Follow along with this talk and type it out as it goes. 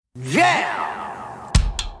Yeah!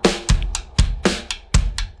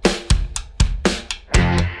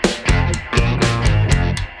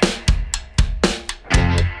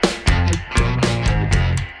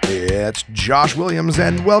 It's Josh Williams,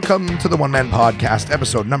 and welcome to the One Man Podcast,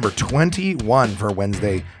 episode number 21 for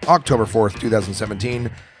Wednesday, October 4th,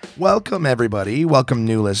 2017. Welcome, everybody. Welcome,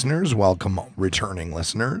 new listeners. Welcome, returning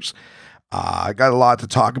listeners. I got a lot to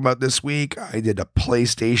talk about this week. I did a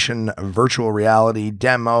PlayStation virtual reality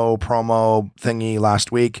demo promo thingy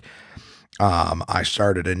last week. I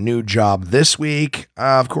started a new job this week.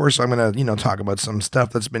 Of course, I'm going to, talk about some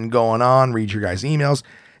stuff that's been going on, read your guys' emails.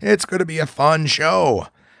 It's going to be a fun show.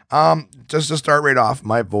 Just to start right off,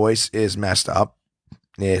 my voice is messed up.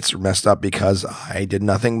 It's messed up because I did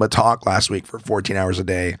nothing but talk last week for 14 hours a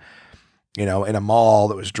day, in a mall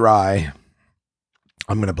that was dry.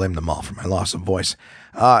 I'm going to blame the mall for my loss of voice.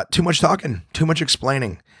 Too much talking, too much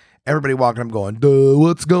explaining. Everybody walking up going, duh,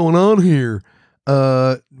 what's going on here?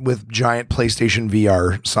 With giant PlayStation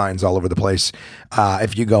VR signs all over the place.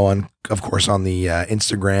 If you go on, of course, on the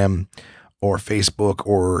Instagram or Facebook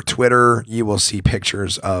or Twitter, you will see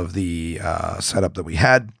pictures of the setup that we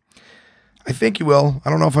had. I think you will. I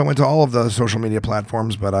don't know if I went to all of the social media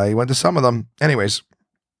platforms, but I went to some of them. Anyways,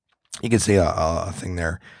 you can see a thing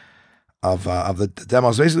there of the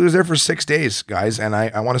demos. Basically, it was there for 6 days, guys. And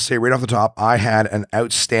I want to say right off the top, I had an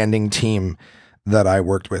outstanding team that I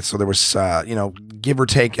worked with. So there was, give or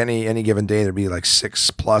take any given day, there'd be like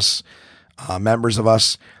 6+ members of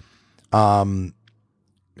us.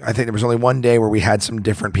 I think there was only one day where we had some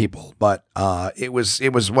different people, but it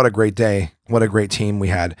was what a great day. What a great team we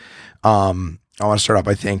had. I want to start off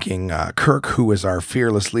by thanking Kirk, who is our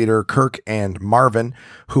fearless leader, Kirk and Marvin,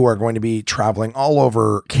 who are going to be traveling all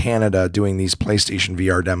over Canada doing these PlayStation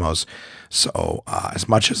VR demos. So as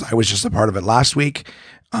much as I was just a part of it last week,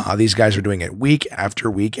 these guys are doing it week after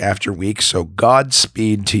week after week. So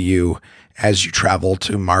Godspeed to you as you travel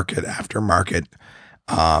to market after market,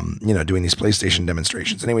 doing these PlayStation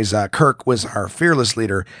demonstrations. Anyways, Kirk was our fearless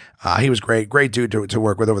leader. He was great dude to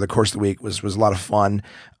work with over the course of the week. Was a lot of fun.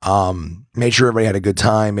 Made sure everybody had a good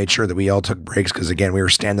time, made sure that we all took breaks. Cause again, we were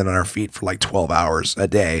standing on our feet for like 12 hours a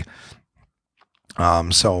day.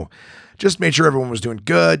 So just made sure everyone was doing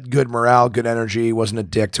good morale, good energy, wasn't a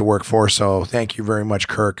dick to work for. So thank you very much,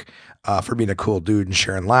 Kirk, for being a cool dude and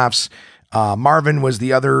sharing laughs. Marvin was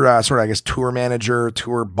the other tour manager,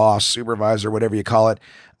 tour boss, supervisor, whatever you call it.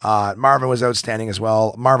 Marvin was outstanding as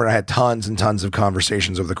well. Marvin and I had tons and tons of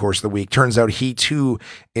conversations over the course of the week. Turns out he too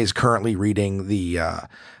is currently reading the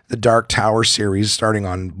Dark Tower series, starting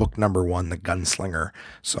on book number 1, The Gunslinger.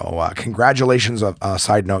 So congratulations.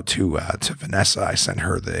 Side note to Vanessa, I sent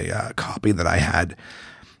her the copy that I had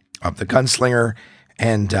of The Gunslinger.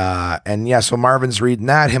 And so Marvin's reading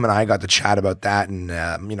that. Him and I got to chat about that, and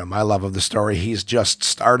my love of the story. He's just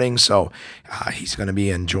starting, so he's going to be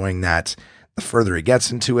enjoying that the further he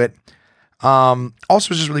gets into it. Also, it's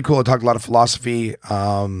just really cool. I talked a lot of philosophy,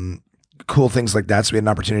 cool things like that. So we had an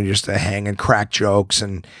opportunity just to hang and crack jokes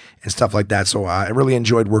and stuff like that. So I really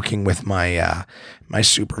enjoyed working with my my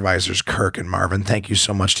supervisors, Kirk and Marvin. Thank you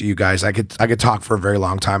so much to you guys. I could talk for a very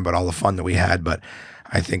long time about all the fun that we had, but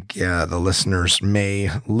I think the listeners may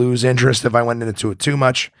lose interest if I went into it too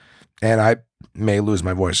much, and I may lose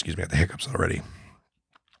my voice. Excuse me, I got the hiccups already.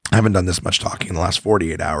 I haven't done this much talking in the last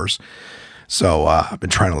 48 hours, so I've been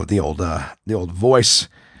trying to let the old voice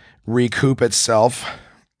recoup itself.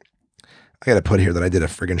 I got to put here that I did a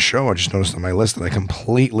friggin' show. I just noticed on my list that I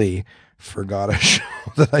completely forgot a show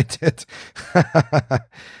that I did.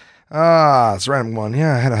 It's a random one.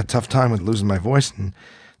 Yeah, I had a tough time with losing my voice, and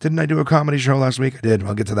didn't I do a comedy show last week? I did.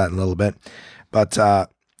 I'll get to that in a little bit. But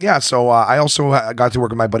so I also got to work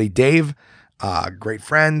with my buddy Dave, great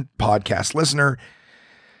friend, podcast listener.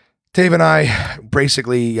 Dave and I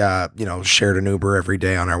basically, shared an Uber every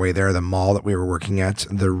day on our way there. The mall that we were working at,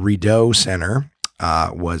 the Rideau Center,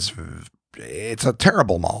 it's a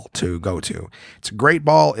terrible mall to go to. It's a great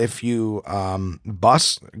mall if you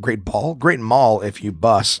bus. Great mall if you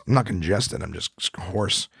bus. I'm not congested. I'm just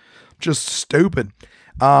hoarse. Just stupid.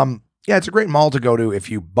 It's a great mall to go to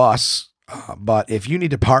if you bus, but if you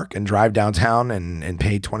need to park and drive downtown and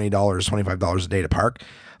pay $20, $25 a day to park,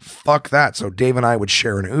 fuck that. So Dave and I would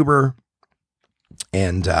share an Uber,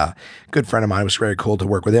 and a good friend of mine. It was very cool to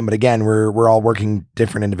work with him. But again, we're all working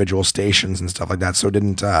different individual stations and stuff like that. So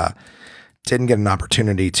didn't get an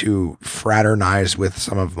opportunity to fraternize with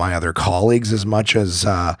some of my other colleagues as much as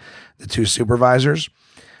the two supervisors.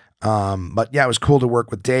 But yeah, it was cool to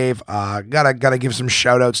work with Dave. Gotta give some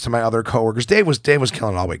shout outs to my other coworkers. Dave was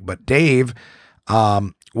killing it all week, but Dave,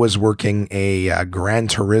 was working a Gran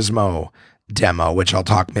Turismo demo, which I'll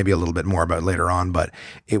talk maybe a little bit more about later on, but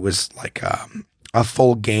it was like a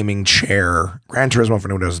full gaming chair. Gran Turismo, for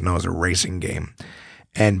anyone who doesn't know, is a racing game.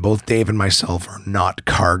 And both Dave and myself are not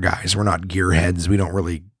car guys. We're not gearheads. We don't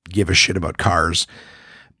really give a shit about cars.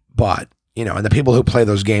 But, you know, and the people who play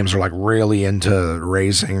those games are like really into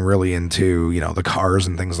racing, really into, you know, the cars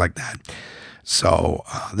and things like that. So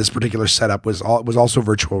this particular setup was also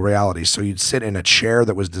virtual reality. So you'd sit in a chair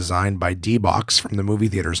that was designed by D-Box from the movie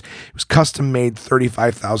theaters. It was custom made,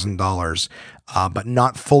 $35,000, but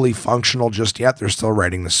not fully functional just yet. They're still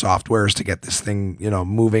writing the softwares to get this thing, you know,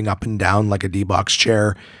 moving up and down like a D-Box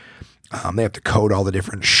chair. They have to code all the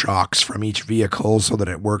different shocks from each vehicle so that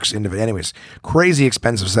it works individually. Anyways, crazy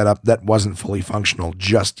expensive setup that wasn't fully functional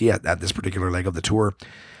just yet at this particular leg of the tour.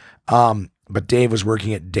 But Dave was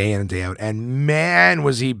working it day in and day out, and man,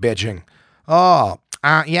 was he bitching. Oh,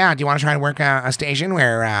 yeah, do you want to try and work a station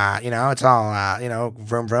where, you know, it's all, you know,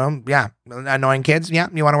 vroom, vroom? Yeah, annoying kids? Yeah,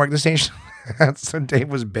 you want to work the station? So Dave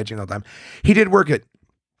was bitching all the time. He did work it.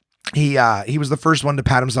 He was the first one to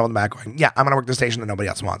pat himself on the back going, yeah, I'm going to work the station that nobody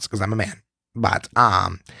else wants because I'm a man. But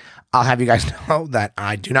I'll have you guys know that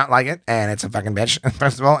I do not like it, and it's a fucking bitch,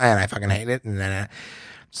 first of all, and I fucking hate it. And then,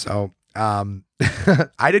 so...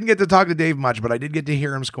 I didn't get to talk to Dave much, but I did get to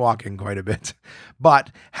hear him squawking quite a bit. But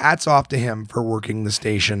hats off to him for working the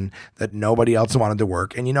station that nobody else wanted to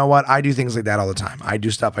work. And you know what? I do things like that all the time. I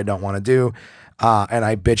do stuff I don't want to do, and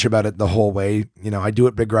I bitch about it the whole way. You know, I do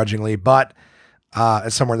it begrudgingly, but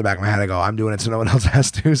somewhere in the back of my head, I go, I'm doing it so no one else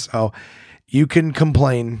has to. So you can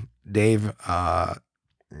complain, Dave.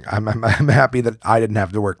 I'm happy that I didn't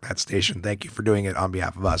have to work that station. Thank you for doing it on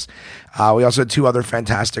behalf of us. We also had two other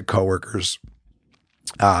fantastic coworkers.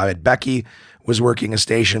 Becky was working a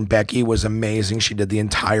station. Becky was amazing. She did the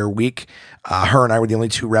entire week. Her and I were the only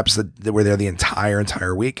two reps that were there the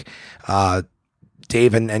entire week.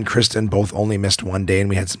 Dave and Kristen both only missed one day, and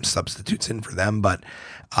we had some substitutes in for them. But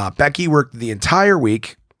Becky worked the entire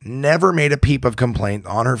week, never made a peep of complaint,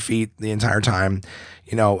 on her feet the entire time.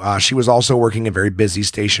 You know, she was also working a very busy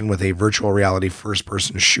station with a virtual reality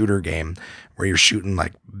first-person shooter game where you're shooting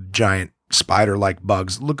like giant spider-like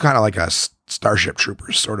bugs. Look kind of like a Starship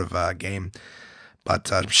Troopers sort of game.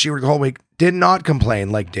 But she worked the whole week, did not complain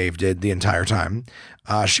like Dave did the entire time.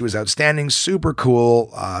 She was outstanding, super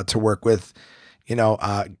cool to work with. You know,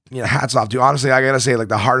 hats off to. Honestly, I gotta say, like,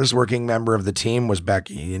 the hardest working member of the team was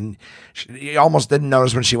Becky, and you almost didn't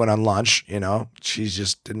notice when she went on lunch. You know, she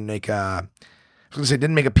just didn't make a. I was gonna say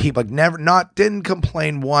didn't make a peep. Like, didn't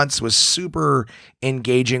complain once. Was super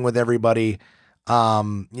engaging with everybody.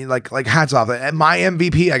 Like hats off. And my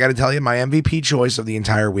MVP, I gotta tell you, my MVP choice of the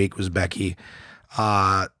entire week was Becky.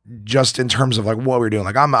 Just in terms of like what we were doing.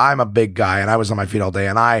 Like, I'm a big guy, and I was on my feet all day,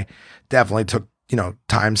 and I definitely took, you know,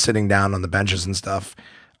 time sitting down on the benches and stuff.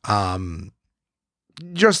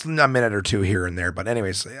 Just a minute or two here and there. But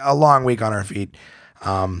anyways, a long week on our feet.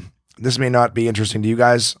 This may not be interesting to you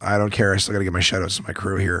guys. I don't care. I still got to get my shout outs to my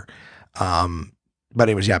crew here. But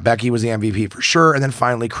anyways, yeah, Becky was the MVP for sure. And then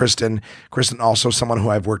finally, Kristen also someone who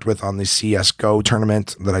I've worked with on the CSGO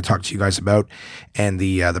tournament that I talked to you guys about, and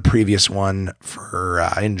the previous one for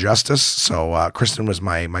Injustice. So Kristen was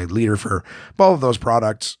my leader for both of those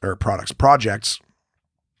projects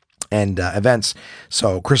and events.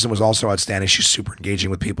 So Kristen was also outstanding. She's super engaging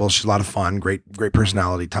with people. She's a lot of fun, great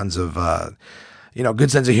personality, tons of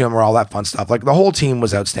good sense of humor, all that fun stuff. Like, the whole team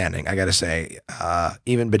was outstanding, I gotta say.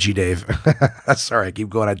 Even bitchy Dave. Sorry, I keep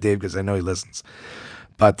going at Dave because I know he listens.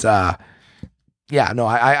 But yeah, no,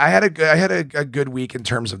 I had a good week in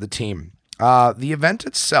terms of the team. The event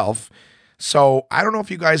itself. So I don't know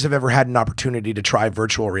if you guys have ever had an opportunity to try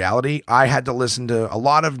virtual reality. I had to listen to a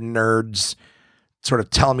lot of nerds sort of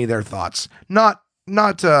tell me their thoughts. Not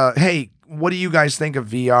hey, what do you guys think of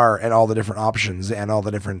VR and all the different options and all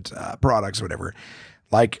the different products or whatever?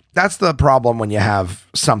 Like, that's the problem when you have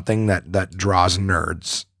something that draws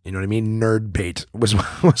nerds. You know what I mean? Nerd bait was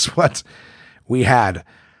what we had,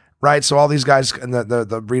 right? So all these guys in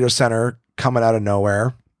the Burrito Center coming out of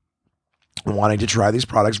nowhere, wanting to try these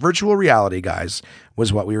products. Virtual reality, guys,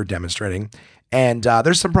 was what we were demonstrating. And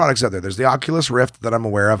there's some products out there. There's the Oculus Rift that I'm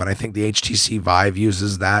aware of, and I think the HTC Vive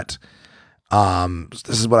uses that.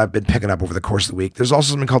 This is what I've been picking up over the course of the week. There's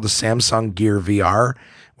also something called the Samsung Gear VR,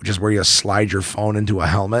 which is where you slide your phone into a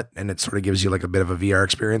helmet and it sort of gives you like a bit of a VR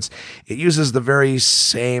experience. It uses the very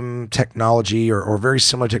same technology or very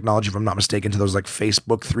similar technology, if I'm not mistaken, to those like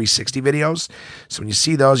Facebook 360 videos. So when you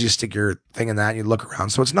see those, you stick your thing in that and you look around.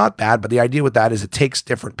 So it's not bad, but the idea with that is it takes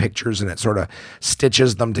different pictures and it sort of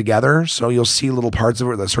stitches them together. So you'll see little parts of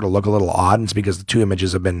it that sort of look a little odd. And it's because the two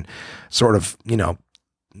images have been sort of,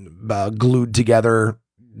 glued together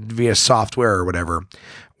via software or whatever.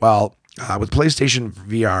 Well, with PlayStation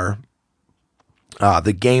VR,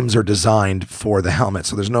 the games are designed for the helmet,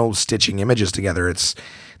 so there's no stitching images together.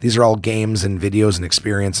 These are all games and videos and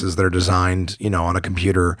experiences that are designed, on a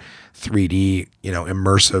computer, 3D,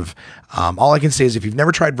 immersive. All I can say is if you've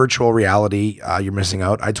never tried virtual reality, you're missing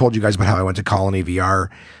out. I told you guys about how I went to Colony VR.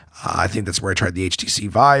 I think that's where I tried the HTC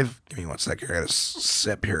Vive. Give me one sec here. I got a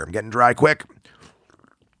sip here. I'm getting dry quick.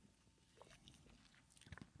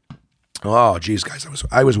 Oh, geez, guys,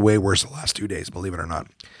 I was way worse the last 2 days, believe it or not.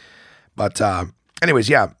 But anyways,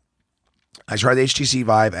 yeah, I tried the HTC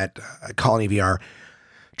Vive at Colony VR.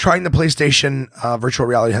 Trying the PlayStation virtual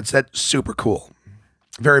reality headset, super cool.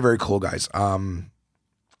 Very, very cool, guys.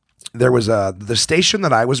 There was the station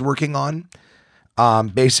that I was working on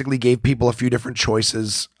basically gave people a few different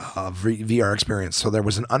choices of VR experience. So there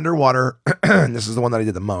was an underwater, and this is the one that I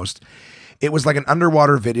did the most. It was like an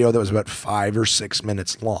underwater video that was about 5 or 6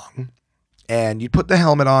 minutes long. And you put the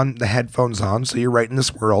helmet on, the headphones on, so you're right in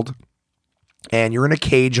this world. And you're in a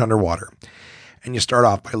cage underwater. And you start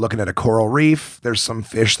off by looking at a coral reef. There's some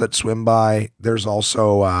fish that swim by. There's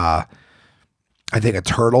also, I think,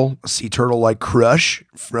 a sea turtle like Crush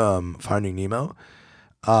from Finding Nemo.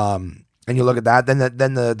 And you look at that. Then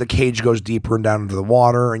the cage goes deeper and down into the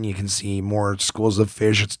water, and you can see more schools of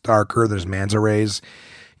fish. It's darker. There's manta rays.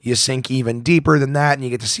 You sink even deeper than that, and you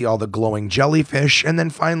get to see all the glowing jellyfish. And then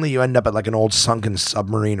finally, you end up at like an old sunken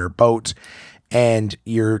submarine or boat, and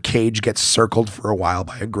your cage gets circled for a while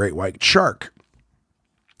by a great white shark.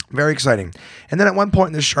 Very exciting. And then at one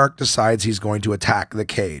point, the shark decides he's going to attack the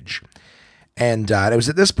cage. And it was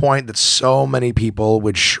at this point that so many people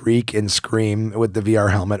would shriek and scream with the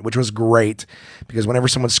VR helmet, which was great because whenever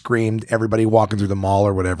someone screamed, everybody walking through the mall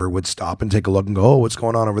or whatever would stop and take a look and go, oh, what's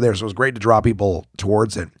going on over there? So it was great to draw people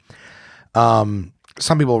towards it. Some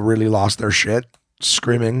people really lost their shit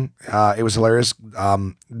screaming. It was hilarious.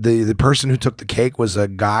 The person who took the cake was a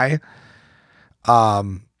guy.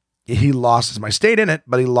 He lost his mind. Stayed in it,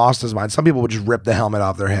 but he lost his mind. Some people would just rip the helmet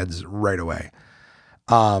off their heads right away.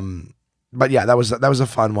 But yeah, that was a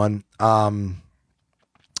fun one.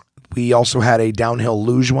 We also had a downhill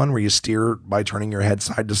luge one where you steer by turning your head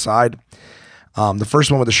side to side. The first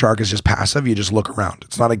one with the shark is just passive. You just look around.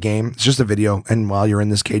 It's not a game. It's just a video. And while you're in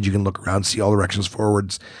this cage, you can look around, see all directions,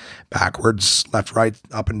 forwards, backwards, left, right,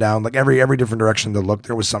 up and down. Like every different direction to look,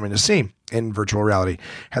 there was something to see in virtual reality.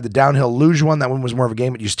 Had the downhill luge one. That one was more of a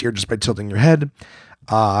game, but you steered just by tilting your head.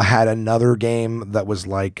 Had another game that was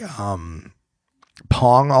like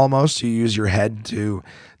Pong almost. You use your head to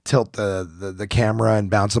tilt the camera and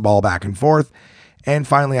bounce the ball back and forth. And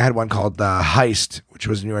finally, I had one called Heist, which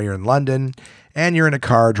was you're in London and you're in a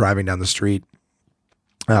car driving down the street.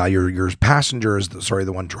 Your passenger is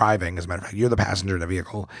the one driving. As a matter of fact, you're the passenger in a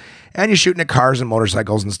vehicle, and you're shooting at cars and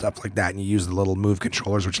motorcycles and stuff like that. And you use the little Move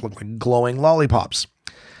controllers, which look like glowing lollipops.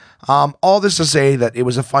 All this to say that it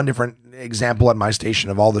was a fun, different example at my station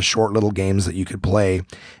of all the short little games that you could play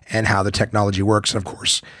and how the technology works. And of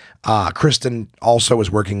course, Kristen also was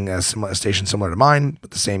working a station similar to mine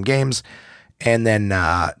with the same games. And then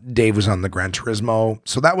Dave was on the Gran Turismo.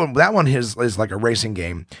 So that one is like a racing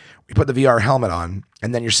game. We put the VR helmet on,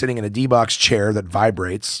 and then you're sitting in a D-box chair that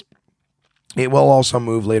vibrates. It will also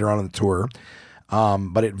move later on in the tour,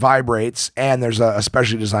 but it vibrates, and there's a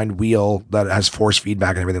specially designed wheel that has force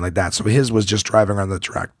feedback and everything like that. So his was just driving on the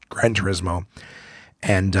track, Gran Turismo.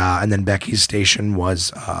 And then Becky's station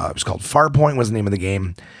was it was called Farpoint was the name of the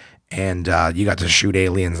game. And you got to shoot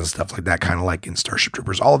aliens and stuff like that, kind of like in Starship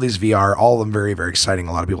Troopers. All of these VR, all of them very, very exciting.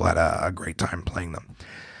 A lot of people had a great time playing them.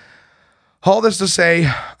 All this to say,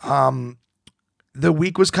 the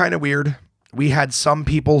week was kind of weird. We had some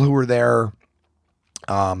people who were there,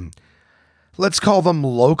 let's call them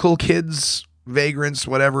local kids, vagrants,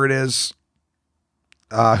 whatever it is,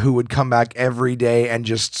 who would come back every day and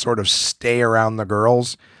just sort of stay around the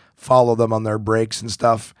girls, follow them on their breaks and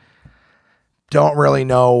stuff. Don't really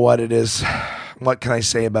know what it is. What can I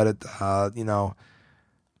say about it?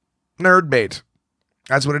 Nerd bait.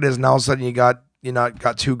 That's what it is. And all of a sudden you got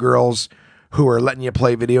two girls who are letting you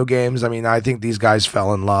play video games. I mean, I think these guys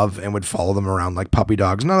fell in love and would follow them around like puppy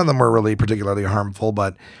dogs. None of them were really particularly harmful,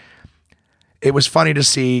 but it was funny to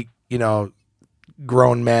see,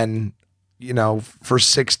 grown men, for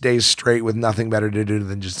 6 days straight with nothing better to do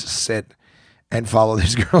than just to sit and follow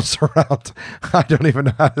these girls around. I don't even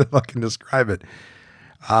know how to fucking describe it.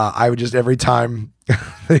 I would just, every time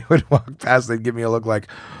they would walk past, they'd give me a look like,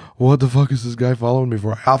 what the fuck is this guy following me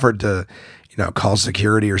for? I offered to, call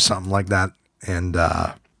security or something like that. And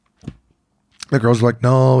the girls were like,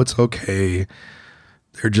 no, it's okay.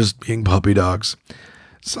 They're just being puppy dogs.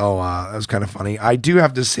 So that was kind of funny. I do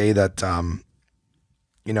have to say that,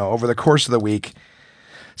 over the course of the week,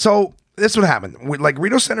 so this would happen. Like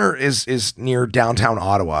Rideau Center is near downtown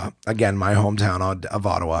Ottawa. Again, my hometown of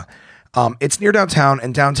Ottawa. It's near downtown,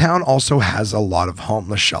 and downtown also has a lot of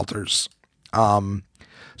homeless shelters.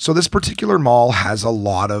 So this particular mall has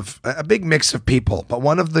a big mix of people, but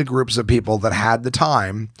one of the groups of people that had the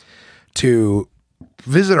time to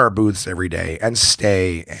visit our booths every day and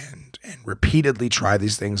stay and repeatedly try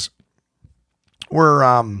these things were,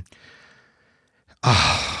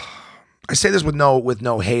 I say this with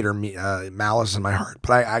no hate or malice in my heart,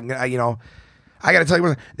 but I got to tell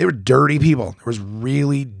you, they were dirty people. There was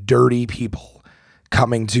really dirty people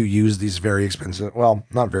coming to use these very expensive, well,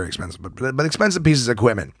 not very expensive, but expensive pieces of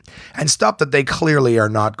equipment and stuff that they clearly are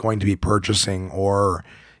not going to be purchasing or,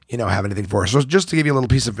 have anything for. So just to give you a little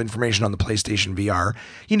piece of information on the PlayStation VR,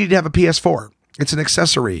 you need to have a PS4. It's an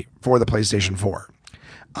accessory for the PlayStation 4.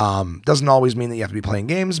 Doesn't always mean that you have to be playing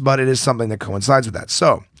games, but it is something that coincides with that.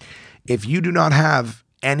 So if you do not have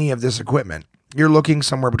any of this equipment, you're looking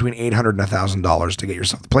somewhere between $800 and $1,000 to get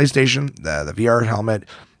yourself the PlayStation, the VR helmet,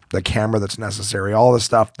 the camera that's necessary, all the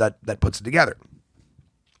stuff that puts it together.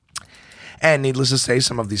 And needless to say,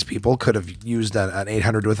 some of these people could have used an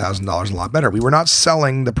 $800 to $1,000 a lot better. We were not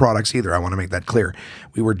selling the products either. I want to make that clear.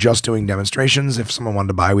 We were just doing demonstrations. If someone wanted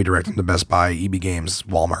to buy, we direct them to Best Buy, EB Games,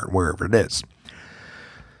 Walmart, wherever it is.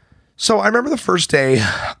 So I remember the first day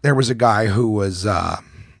there was a guy who was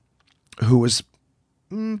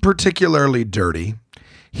particularly dirty.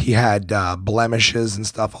 He had blemishes and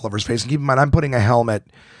stuff all over his face. And keep in mind, I'm putting a helmet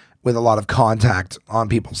with a lot of contact on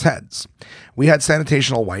people's heads. We had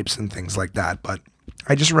sanitational wipes and things like that, but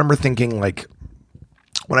I just remember thinking, like,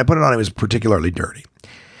 when I put it on, it was particularly dirty.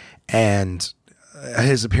 And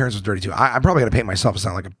his appearance was dirty too. I'm probably going to paint myself to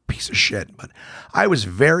sound like a piece of shit, but I was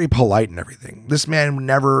very polite and everything. This man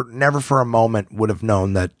never for a moment would have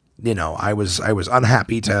known that, I was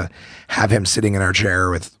unhappy to have him sitting in our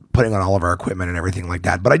chair with putting on all of our equipment and everything like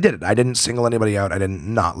that. But I did it. I didn't single anybody out. I didn't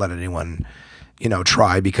not let anyone,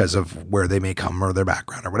 try because of where they may come or their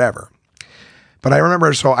background or whatever. But I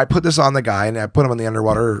remember, so I put this on the guy and I put him in the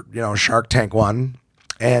underwater, Shark Tank 1.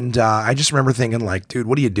 And I just remember thinking, like, dude,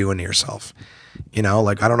 what are you doing to yourself?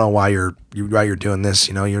 Like, I don't know why you're doing this.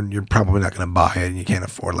 You're probably not going to buy it and you can't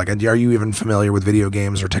afford it. Like, are you even familiar with video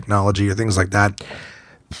games or technology or things like that?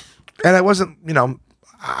 And I wasn't,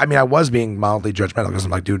 I was being mildly judgmental because I'm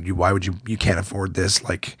like, dude, why would you can't afford this?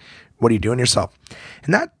 Like, what are you doing to yourself?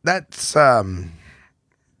 And that's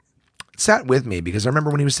sat with me because I remember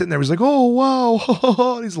when he was sitting there, he was like, oh,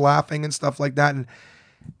 wow. He's laughing and stuff like that. And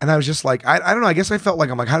I was just like, I don't know. I guess I felt like,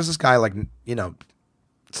 I'm like, how does this guy, like,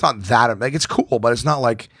 it's not that, like, it's cool, but it's not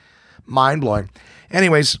like mind blowing.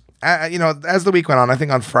 Anyways, as the week went on, I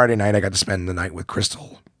think on Friday night, I got to spend the night with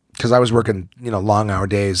Crystal because I was working, long hour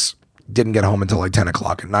days, didn't get home until like 10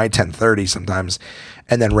 o'clock at night, 10:30 sometimes,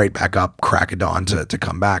 and then right back up, crack of dawn to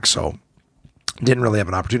come back. So didn't really have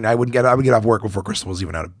an opportunity. I would get off work before Crystal was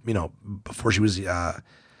even out of, before she was, I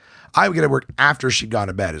would get at work after she'd gone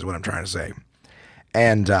to bed is what I'm trying to say.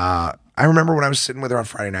 And, I remember when I was sitting with her on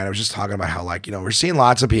Friday night, I was just talking about how, like, we're seeing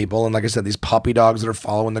lots of people. And like I said, these puppy dogs that are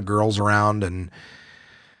following the girls around and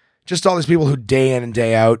just all these people who day in and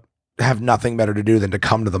day out have nothing better to do than to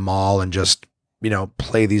come to the mall and just,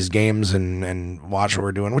 play these games and watch what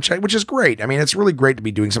we're doing, which is great. I mean, it's really great to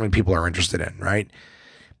be doing something people are interested in. Right.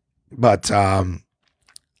 But,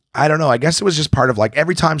 I don't know. I guess it was just part of, like,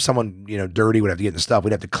 every time someone, dirty would have to get into stuff,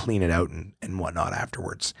 we'd have to clean it out and whatnot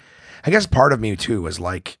afterwards. I guess part of me too is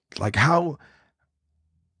like how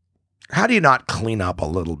do you not clean up a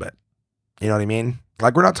little bit? You know what I mean?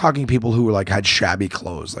 Like, we're not talking people who like had shabby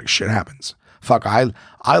clothes. Like, shit happens. Fuck, I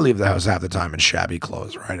leave the house half the time in shabby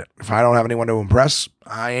clothes, right? If I don't have anyone to impress,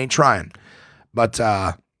 I ain't trying. But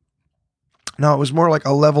no, it was more like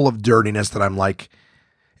a level of dirtiness that I'm like,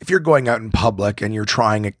 if you're going out in public and you're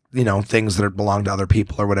trying, things that belong to other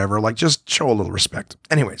people or whatever, like, just show a little respect.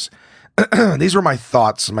 Anyways, these were my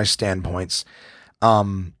thoughts and my standpoints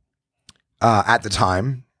at the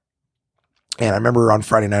time. And I remember on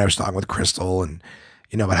Friday night I was talking with Crystal and,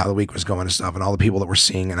 about how the week was going and stuff and all the people that we're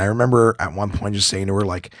seeing. And I remember at one point just saying to her,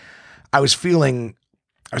 like, I was feeling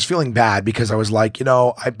bad because I was like,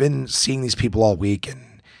 I've been seeing these people all week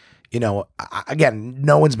and, again,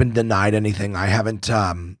 no one's been denied anything. I haven't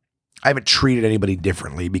treated anybody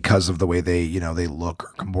differently because of the way they, they look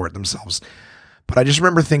or comport themselves. But I just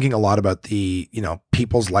remember thinking a lot about the,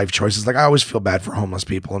 people's life choices. Like, I always feel bad for homeless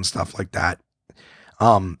people and stuff like that. But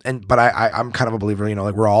I'm kind of a believer,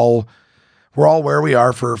 like, we're all we're all where we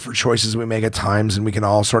are for choices we make at times, and we can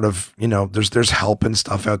all sort of, there's help and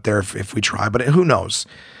stuff out there if we try, but who knows?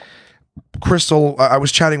 Crystal, I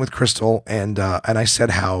was chatting with Crystal, and I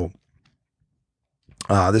said how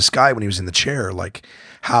this guy, when he was in the chair, like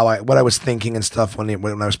what I was thinking and stuff when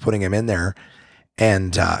I was putting him in there,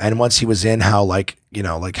 and once he was in, how like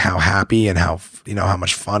how happy and how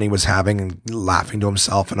much fun he was having and laughing to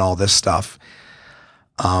himself and all this stuff.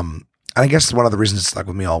 And I guess one of the reasons it stuck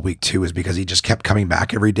with me all week too is because he just kept coming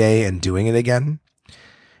back every day and doing it again.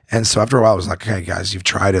 And so after a while, I was like, okay, guys, you've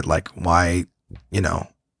tried it. Like, why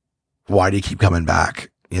do you keep coming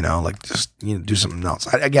back? Just do something else.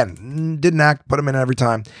 I, again, didn't act, put him in every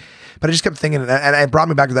time, but I just kept thinking, and it brought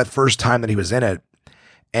me back to that first time that he was in it.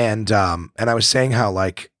 And I was saying how,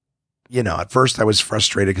 like, at first I was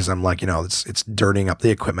frustrated because I'm like, it's dirtying up the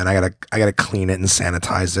equipment. I gotta clean it and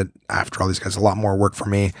sanitize it after all these guys. A lot more work for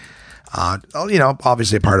me.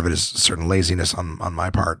 Obviously a part of it is certain laziness on my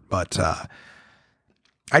part, but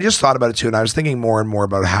I just thought about it too. And I was thinking more and more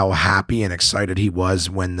about how happy and excited he was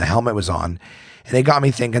when the helmet was on. And it got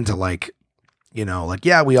me thinking to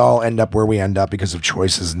yeah, we all end up where we end up because of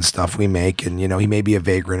choices and stuff we make. And, he may be a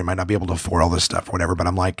vagrant and might not be able to afford all this stuff or whatever. But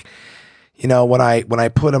I'm like, when I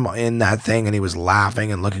put him in that thing and he was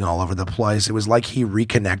laughing and looking all over the place, it was like he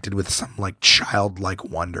reconnected with some like childlike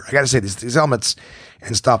wonder. I got to say, these helmets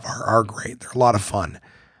and stuff are great. They're a lot of fun.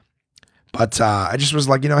 But I just was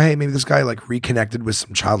like, hey, maybe this guy like reconnected with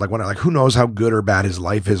some childlike wonder. Like, who knows how good or bad his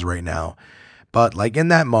life is right now. But like in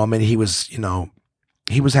that moment, he was,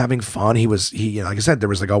 he was having fun. He like I said, there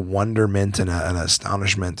was like a wonderment and an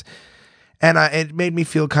astonishment. And it made me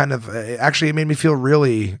feel it made me feel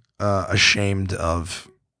really ashamed of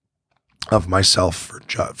myself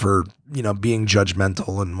for being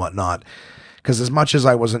judgmental and whatnot. Because as much as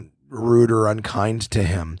I wasn't rude or unkind to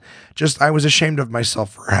him, I was ashamed of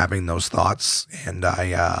myself for having those thoughts. And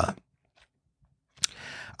I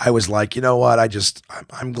was like, you know what?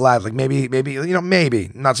 I'm glad. Like maybe,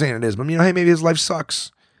 I'm not saying it is, but hey, maybe his life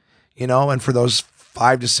sucks, and for those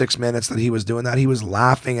 5 to 6 minutes that he was doing that, he was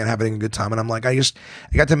laughing and having a good time. And I'm like, I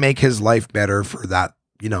got to make his life better for that,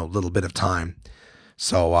 little bit of time.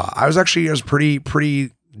 So I was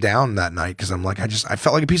pretty down that night. Cause I'm like, I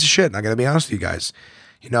felt like a piece of shit. And I gotta be honest with you guys,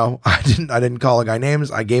 I didn't call a guy names.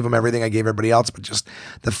 I gave him everything I gave everybody else, but just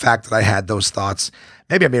the fact that I had those thoughts,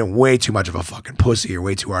 maybe I'm being way too much of a fucking pussy or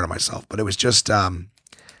way too hard on myself, but it was just, I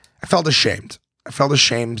felt ashamed. I felt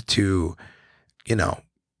ashamed to,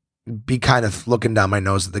 be kind of looking down my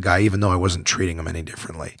nose at the guy, even though I wasn't treating him any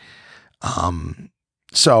differently.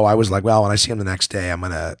 So I was like, well, when I see him the next day, I'm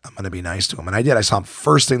going to be nice to him. And I did. I saw him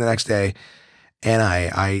first thing the next day. And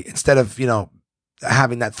I instead of,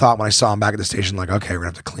 having that thought when I saw him back at the station, like, okay, we're gonna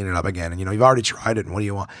have to clean it up again. And, you've already tried it. And what do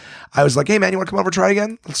you want? I was like, hey man, you want to come over, try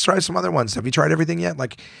again? Let's try some other ones. Have you tried everything yet?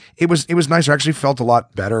 Like it was nice. I actually felt a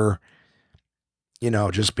lot better,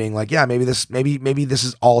 just being like, yeah, maybe this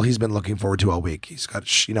is all he's been looking forward to all week. He's got,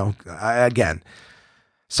 again.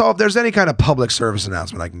 So if there's any kind of public service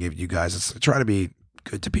announcement I can give you guys, it's try to be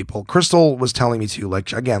good to people. Crystal was telling me to,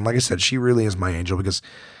 like I said, she really is my angel because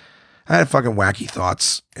I had fucking wacky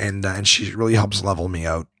thoughts, and she really helps level me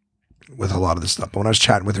out with a lot of this stuff. But when I was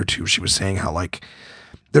chatting with her too, she was saying how like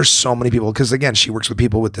there's so many people, because again, she works with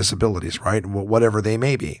people with disabilities, right? Whatever they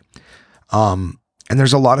may be. And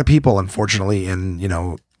there's a lot of people, unfortunately,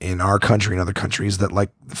 in our country and other countries that like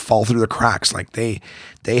fall through the cracks. Like they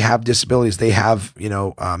have disabilities, they have,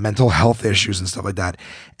 mental health issues and stuff like that.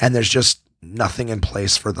 And there's just nothing in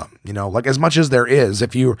place for them, like as much as there is,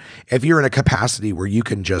 if you're in a capacity where you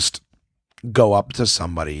can just go up to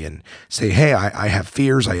somebody and say, hey, I have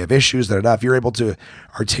fears, I have issues, if you're able to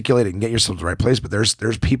articulate it and get yourself to the right place. But there's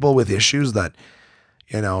people with issues that,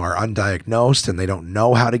 are undiagnosed and they don't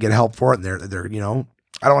know how to get help for it. And they're, I don't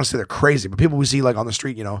want to say they're crazy, but people we see like on the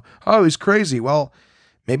street, oh, he's crazy. Well,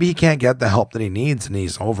 maybe he can't get the help that he needs and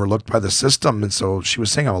he's overlooked by the system. And so she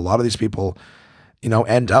was saying how a lot of these people,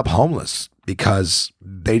 end up homeless because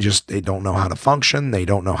they don't know how to function. They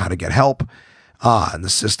don't know how to get help. And the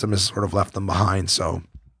system has sort of left them behind. So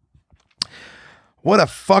what a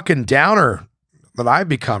fucking downer that I've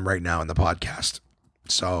become right now in the podcast.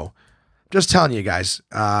 So just telling you guys,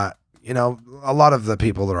 a lot of the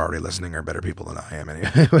people that are already listening are better people than I am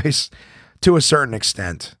anyways, to a certain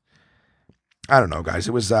extent. I don't know, guys.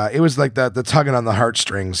 It was like the tugging on the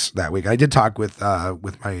heartstrings that week. I did talk with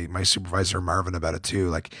my supervisor Marvin about it too,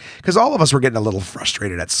 like because all of us were getting a little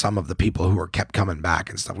frustrated at some of the people who were kept coming back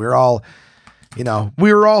and stuff. We were all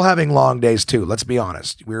having long days too. Let's be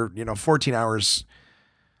honest. We're 14 hours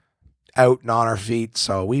out and on our feet.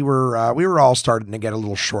 So we were all starting to get a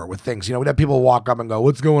little short with things. We'd have people walk up and go,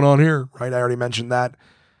 "What's going on here?" Right? I already mentioned that.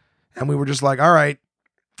 And we were just like, all right,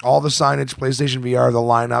 all the signage, PlayStation VR, the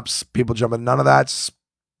lineups, people jumping, none of that.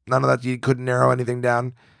 You couldn't narrow anything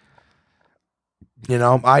down.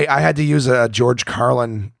 I had to use a George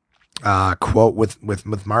Carlin quote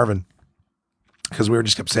with Marvin, because we were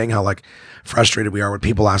just kept saying how like frustrated we are when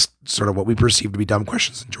people ask sort of what we perceive to be dumb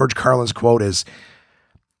questions. And George Carlin's quote is,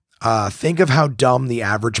 think of how dumb the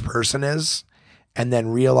average person is, and then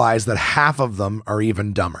realize that half of them are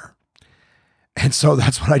even dumber. And so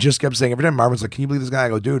that's what I just kept saying. Every time Marvin's like, "Can you believe this guy?" I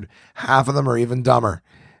go, "Dude, half of them are even dumber."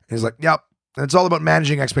 And he's like, "Yep." And it's all about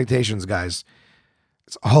managing expectations, guys.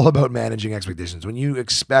 It's all about managing expectations. When you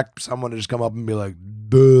expect someone to just come up and be like,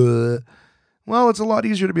 "Duh," well, it's a lot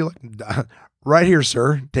easier to be like, "Right here,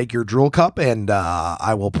 sir. Take your drool cup and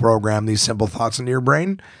I will program these simple thoughts into your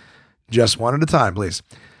brain. Just one at a time, please."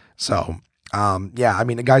 So, yeah, I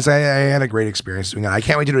mean, guys, I had a great experience doing it. I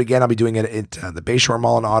can't wait to do it again. I'll be doing it at the Bayshore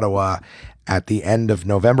Mall in Ottawa at the end of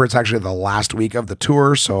November. It's actually the last week of the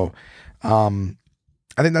tour. So,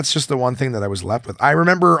 I think that's just the one thing that I was left with. I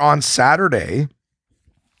remember on Saturday,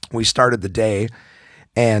 we started the day,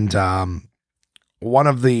 and one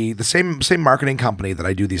of the same marketing company that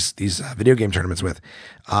I do these video game tournaments with,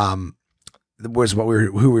 was who we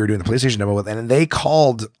were doing the PlayStation demo with, and they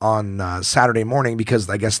called on Saturday morning because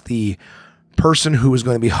I guess the person who was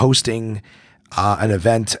going to be hosting an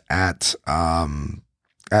event at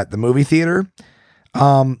the movie theater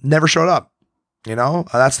never showed up.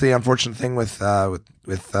 That's the unfortunate thing with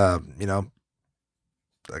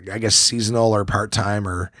I guess seasonal or part-time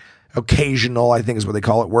or occasional, I think is what they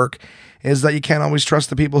call it, work, is that you can't always trust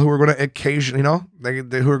the people who are going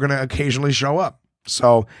to who are going to occasionally show up.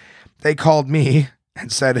 So they called me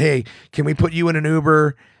and said, "Hey, can we put you in an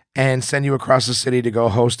Uber and send you across the city to go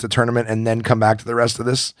host a tournament and then come back to the rest of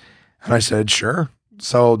this?" And I said, "Sure."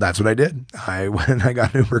 So that's what I did. I went and I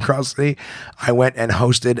got an Uber across the city. I went and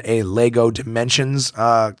hosted a Lego Dimensions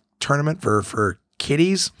tournament for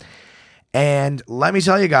kiddies. And let me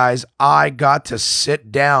tell you guys, I got to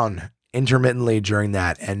sit down intermittently during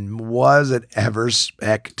that. And was it ever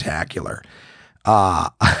spectacular?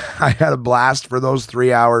 I had a blast for those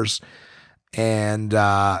 3 hours and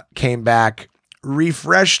came back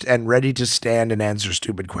refreshed and ready to stand and answer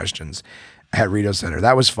stupid questions at Rideau Center.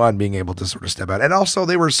 That was fun, being able to sort of step out. And also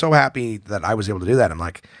they were so happy that I was able to do that. I'm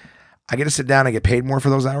like, I get to sit down and get paid more for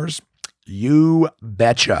those hours? You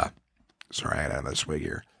betcha. Sorry, I had another swig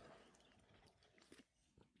here.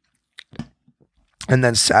 And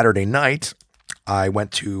then Saturday night, I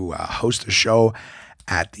went to host a show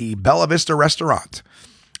at the Bella Vista Restaurant.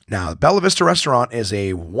 Now, the Bella Vista Restaurant is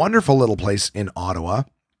a wonderful little place in Ottawa.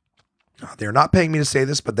 They're not paying me to say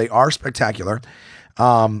this, but they are spectacular.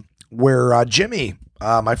 Where Jimmy,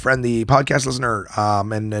 my friend, the podcast listener,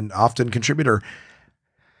 and an often contributor,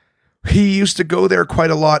 he used to go there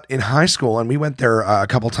quite a lot in high school, and we went there a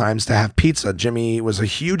couple times to have pizza. Jimmy was a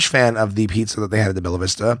huge fan of the pizza that they had at the Bella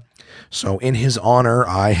Vista. So in his honor,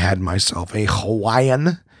 I had myself a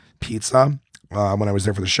Hawaiian pizza when I was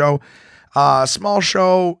there for the show. Small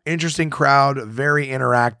show, interesting crowd, very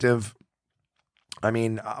interactive. I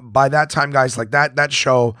mean, by that time, guys, like that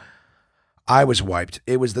show, I was wiped.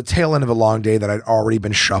 It was the tail end of a long day that I'd already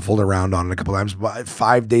been shuffled around on a couple times. But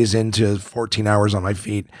 5 days into 14 hours on my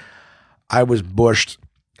feet, I was bushed.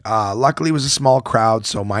 Luckily, it was a small crowd,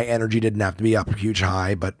 so my energy didn't have to be up huge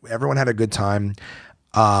high, but everyone had a good time.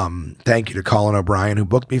 Thank you to Colin O'Brien, who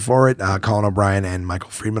booked me for it. Colin O'Brien and Michael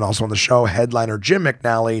Friedman also on the show. Headliner Jim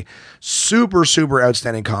McNally, super, super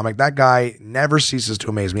outstanding comic. That guy never ceases to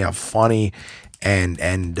amaze me how funny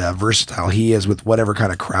and versatile he is with whatever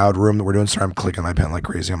kind of crowd room that we're doing. Sorry, I'm clicking my pen like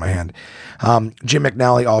crazy on my hand. Jim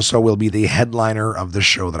McNally also will be the headliner of the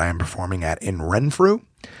show that I am performing at in Renfrew,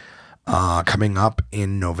 coming up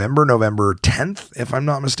in November 10th, if I'm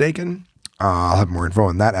not mistaken. I'll have more info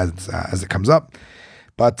on that as it comes up.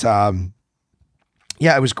 But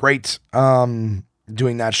yeah, it was great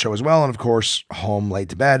doing that show as well. And of course, home late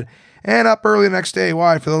to bed and up early the next day.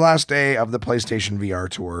 Why? For the last day of the PlayStation VR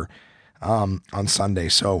tour on Sunday.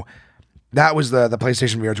 So that was the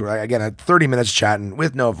PlayStation VR tour. Again, at 30 minutes chatting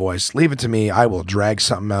with no voice. Leave it to me. I will drag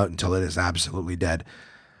something out until it is absolutely dead.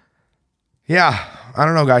 Yeah, I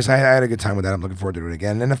don't know, guys. I had a good time with that. I'm looking forward to it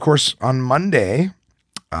again. And of course, on Monday,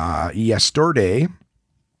 yesterday,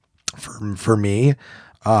 for me,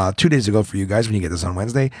 2 days ago for you guys when you get this on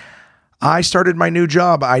Wednesday, I started my new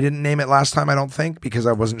job. I didn't name it last time, I don't think, because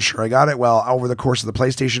I wasn't sure I got it. Well, over the course of the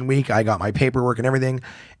PlayStation week, I got my paperwork and everything,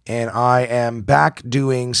 and I am back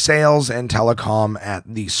doing sales and telecom at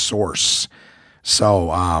The Source.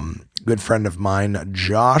 So Good friend of mine,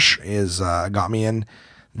 Josh, is got me in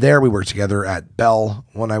there. We worked together at Bell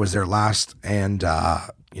when I was there last, and I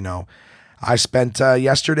spent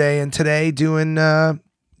yesterday and today doing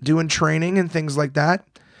training and things like that.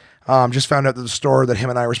 Just found out that the store that him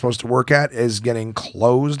and I were supposed to work at is getting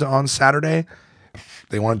closed on Saturday.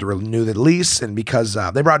 They wanted to renew the lease, and because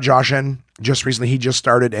they brought Josh in just recently, he just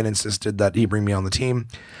started and insisted that he bring me on the team.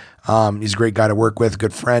 He's a great guy to work with,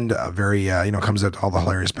 good friend, very, comes out to all the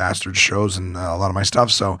Hilarious Bastards shows and a lot of my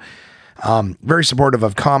stuff. So very supportive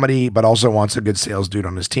of comedy, but also wants a good sales dude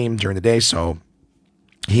on his team during the day. So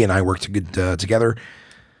he and I worked together.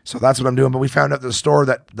 So that's what I'm doing. But we found out the store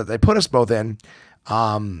that they put us both in,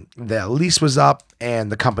 the lease was up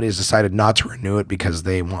and the company has decided not to renew it because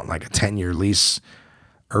they want like a 10-year lease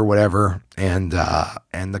or whatever. And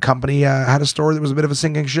the company had a store that was a bit of a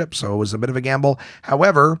sinking ship. So it was a bit of a gamble.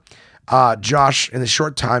 However, Josh, in the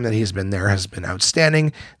short time that he's been there, has been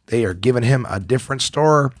outstanding. They are giving him a different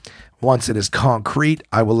store. Once it is concrete,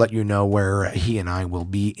 I will let you know where he and I will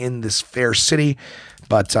be in this fair city.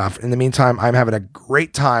 But in the meantime, I'm having a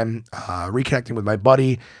great time reconnecting with my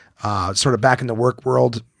buddy, sort of back in the work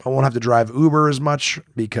world. I won't have to drive Uber as much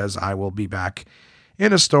because I will be back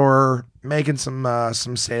in a store making some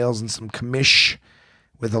sales and some commish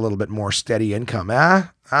with a little bit more steady income.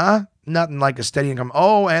 Nothing like a steady income.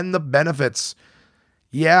 Oh, and the benefits.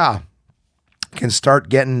 Yeah. Can start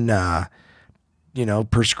getting,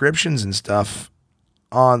 prescriptions and stuff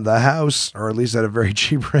on the house, or at least at a very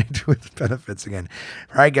cheap rate with benefits again.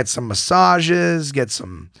 Right? Get some massages, get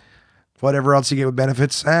some whatever else you get with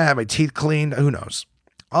benefits. My teeth cleaned. Who knows?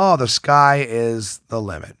 Oh, the sky is the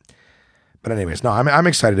limit. But anyways, no, I'm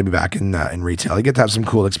excited to be back in retail. You get to have some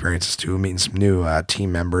cool experiences too, meeting some new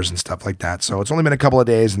team members and stuff like that. So it's only been a couple of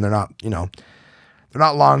days, and they're not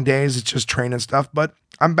long days. It's just training stuff. But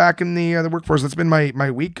I'm back in the workforce. That's been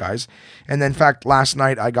my week, guys. And then, in fact, last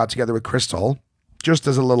night I got together with Crystal, just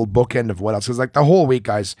as a little bookend of what else. Because like the whole week,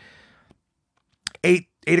 guys, 8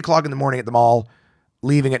 o'clock in the morning at the mall,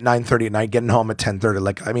 leaving at 9:30 at night, getting home at 10:30.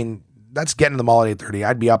 Like, I mean, that's getting to the mall at 8:30.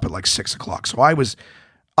 I'd be up at like 6 o'clock. So I was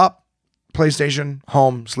up, PlayStation,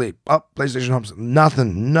 home, sleep, up, PlayStation, home, sleep.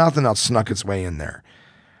 Nothing else snuck its way in there.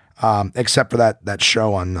 Except for that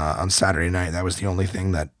show on Saturday night. That was the only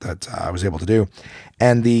thing that I was able to do.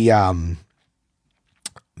 And the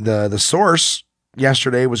Source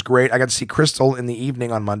yesterday was great. I got to see Crystal in the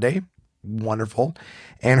evening on Monday. Wonderful.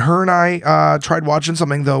 And her and I tried watching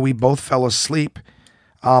something, though we both fell asleep.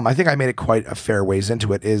 I think I made it quite a fair ways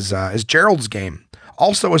into it, is Gerald's Game.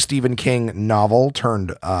 Also a Stephen King novel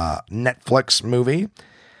turned Netflix movie.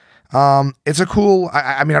 It's a cool,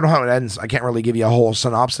 I mean, I don't know how it ends. I can't really give you a whole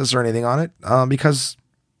synopsis or anything on it because,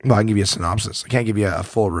 well, I can give you a synopsis. I can't give you a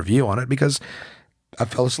full review on it because I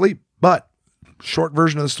fell asleep. But short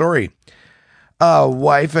version of the story.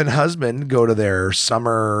 Wife and husband go to their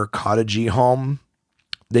summer cottagey home.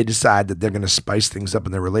 They decide that they're going to spice things up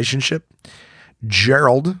in their relationship.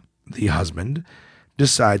 Gerald, the husband,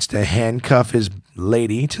 decides to handcuff his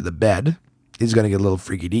lady to the bed. He's going to get a little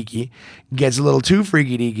freaky deaky. Gets a little too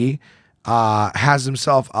freaky deaky. Has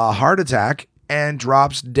himself a heart attack and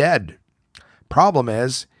drops dead. Problem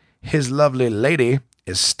is, his lovely lady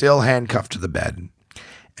is still handcuffed to the bed.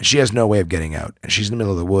 And she has no way of getting out. And she's in the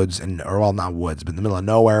middle of the woods, not woods, but in the middle of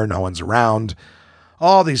nowhere. No one's around.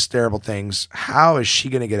 All these terrible things. How is she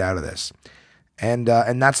going to get out of this? And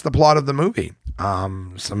that's the plot of the movie.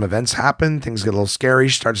 Some events happen. Things get a little scary.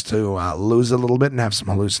 She starts to lose a little bit and have some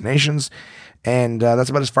hallucinations. And that's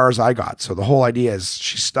about as far as I got. So the whole idea is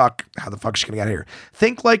she's stuck. How the fuck is she going to get out of here?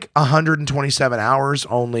 Think like 127 hours,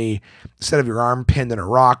 only instead of your arm pinned in a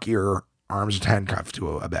rock, your arms are handcuffed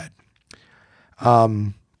to a bed.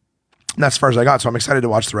 And that's as far as I got. So I'm excited to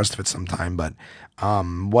watch the rest of it sometime. But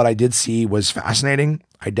what I did see was fascinating.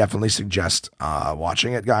 I definitely suggest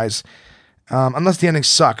watching it, guys. Unless the ending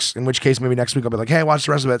sucks, in which case maybe next week I'll be like, hey, watch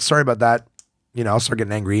the rest of it. Sorry about that. I'll start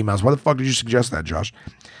getting angry emails. Why the fuck did you suggest that, Josh?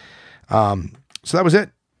 So that was it.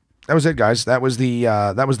 That was it, guys. That was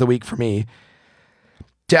the week for me.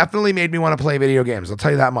 Definitely made me want to play video games. I'll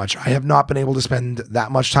tell you that much. I have not been able to spend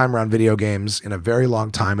that much time around video games in a very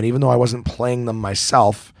long time. And even though I wasn't playing them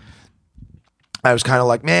myself, I was kind of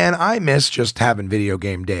like, man, I miss just having video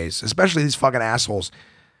game days, especially these fucking assholes.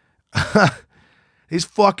 These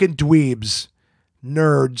fucking dweebs,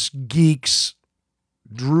 nerds, geeks,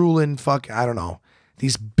 drooling I don't know.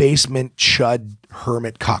 These basement chud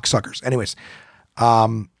hermit cocksuckers. Anyways,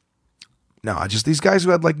 no, just these guys who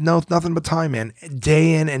had like nothing but time, man,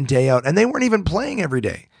 day in and day out. And they weren't even playing every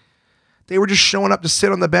day. They were just showing up to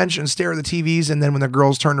sit on the bench and stare at the TVs. And then when the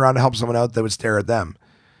girls turned around to help someone out, they would stare at them.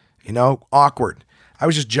 Awkward. I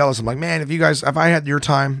was just jealous. I'm like, man, if I had your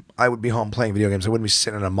time, I would be home playing video games. I wouldn't be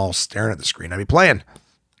sitting in a mall staring at the screen. I'd be playing.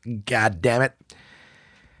 God damn it.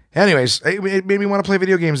 Anyways, it made me want to play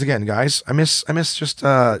video games again, guys. I miss just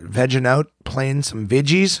vegging out, playing some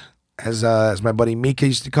Vidgies, as my buddy Mika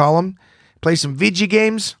used to call them. Play some Vidgie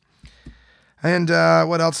games. And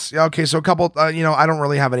what else? Yeah, okay, so a couple, I don't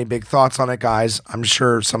really have any big thoughts on it, guys. I'm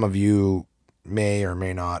sure some of you may or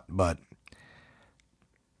may not, but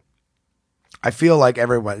I feel like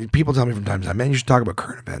people tell me from time to time, man, you should talk about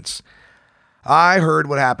current events. I heard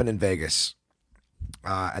what happened in Vegas.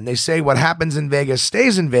 And they say what happens in Vegas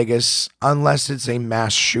stays in Vegas unless it's a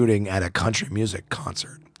mass shooting at a country music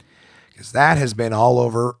concert. Because that has been all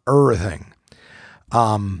over everything.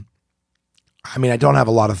 I don't have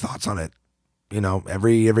a lot of thoughts on it.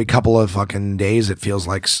 Every couple of fucking days, it feels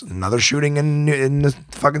like another shooting in the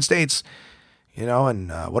fucking States. And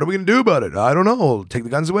what are we going to do about it? I don't know. Take the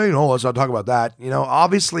guns away? No, let's not talk about that.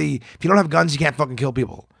 Obviously, if you don't have guns, you can't fucking kill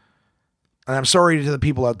people. And I'm sorry to the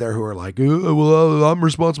people out there who are like, well, I'm a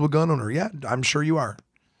responsible gun owner. Yeah, I'm sure you are.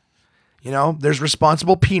 There's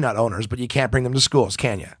responsible peanut owners, but you can't bring them to schools,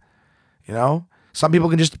 can you? Some people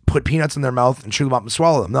can just put peanuts in their mouth and chew them up and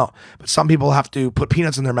swallow them. No, but some people have to put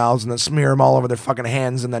peanuts in their mouths and then smear them all over their fucking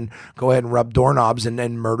hands and then go ahead and rub doorknobs and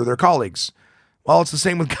then murder their colleagues. Well, it's the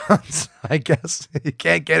same with guns, I guess. You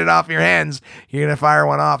can't get it off your hands. You're going to fire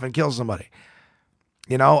one off and kill somebody.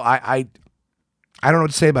 I don't know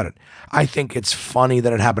what to say about it. I think it's funny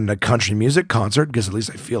that it happened at a country music concert because at least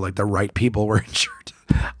I feel like the right people were injured.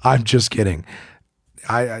 I'm just kidding.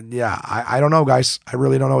 I don't know, guys. I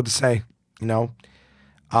really don't know what to say.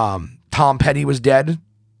 Tom Petty was dead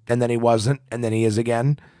and then he wasn't and then he is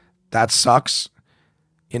again. That sucks.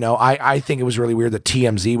 I think it was really weird that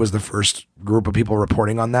TMZ was the first group of people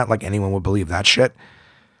reporting on that. Like anyone would believe that shit.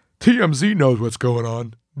 TMZ knows what's going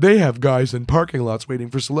on. They have guys in parking lots waiting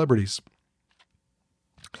for celebrities.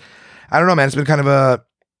 I don't know, man. It's been kind of a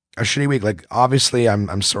shitty week. Like, obviously,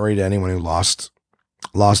 I'm sorry to anyone who lost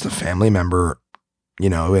a family member, in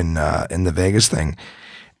the Vegas thing.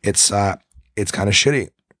 It's kind of shitty.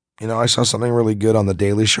 I saw something really good on the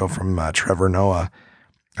Daily Show from Trevor Noah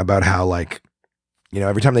about how, like,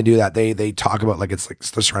 every time they do that, they talk about like it's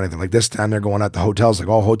the surrounding thing. Like this time they're going at the hotels, like,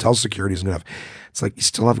 oh, hotel security isn't enough. It's like, you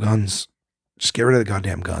still have guns. Just get rid of the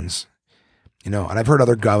goddamn guns. And I've heard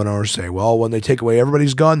other governors say, well, when they take away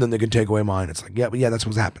everybody's gun, then they can take away mine. It's like, yeah, that's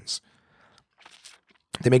what happens.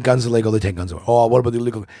 They make guns illegal, they take guns away. Oh, what about the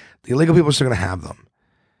illegal? The illegal people are still going to have them.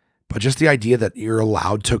 But just the idea that you're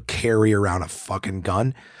allowed to carry around a fucking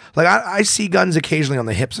gun. Like, I see guns occasionally on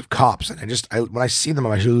the hips of cops, and when I see them,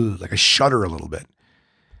 I'm like, I shudder a little bit.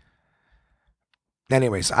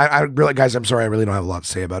 Anyways, I really, guys, I'm sorry, I really don't have a lot to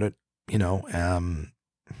say about it,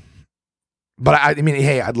 but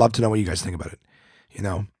hey, I'd love to know what you guys think about it,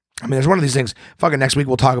 there's one of these things, fucking next week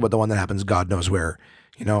we'll talk about the one that happens God knows where,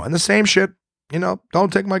 and the same shit,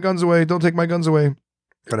 don't take my guns away,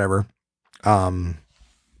 whatever.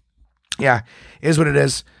 Yeah, is what it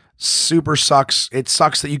is. Super sucks. It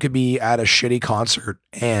sucks that you could be at a shitty concert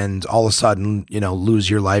and all of a sudden, lose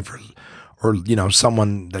your life or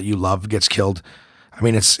someone that you love gets killed.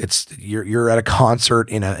 You're at a concert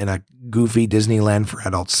in a goofy Disneyland for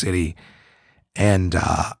Adult City, and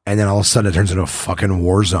then all of a sudden it turns into a fucking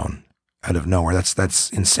war zone out of nowhere.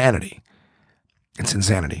 That's insanity. It's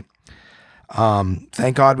insanity.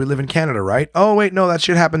 Thank God we live in Canada, right? Oh wait, no, that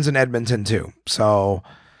shit happens in Edmonton too. So,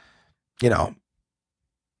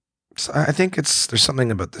 so I think there's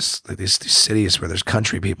something about this, like these cities where there's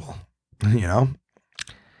country people.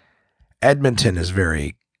 Edmonton is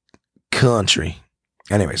very country.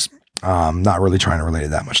 Anyways, not really trying to relate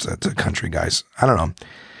it that much to country, guys. I don't know.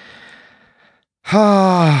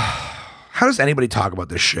 How does anybody talk about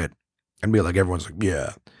this shit and be like, everyone's like,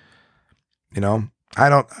 yeah. I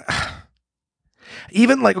don't.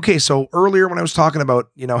 Even like, okay, so earlier when I was talking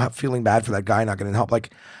about, feeling bad for that guy not getting help,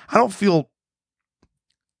 like, I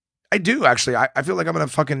do actually. I feel like I'm going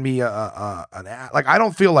to fucking be like, I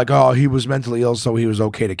don't feel like, oh, he was mentally ill, so he was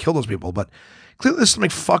okay to kill those people, but clearly there's something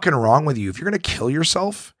fucking wrong with you. If you're going to kill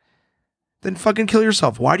yourself, then fucking kill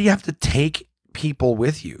yourself. Why do you have to take people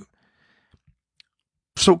with you?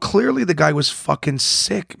 So clearly the guy was fucking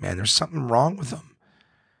sick, man. There's something wrong with him.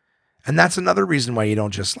 And that's another reason why you don't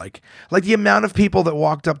just like the amount of people that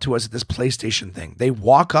walked up to us at this PlayStation thing. They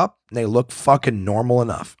walk up and they look fucking normal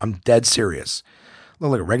enough. I'm dead serious. Look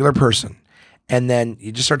like a regular person. And then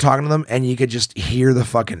you just start talking to them and you could just hear the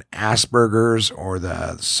fucking Asperger's or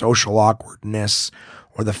the social awkwardness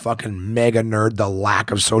or the fucking mega nerd, the lack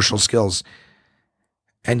of social skills,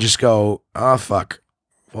 and just go, oh, fuck.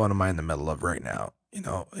 What am I in the middle of right now?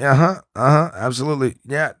 Absolutely.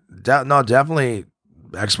 Yeah. No, definitely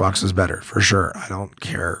Xbox is better for sure. I don't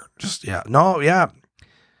care. Just, yeah. No, yeah.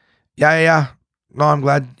 Yeah, yeah, yeah. No, I'm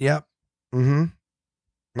glad. Yeah. Mm-hmm.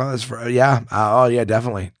 No, that's for, yeah. Oh, yeah,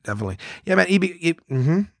 definitely. Definitely. Yeah, man.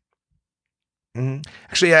 Mm-hmm. Mm-hmm.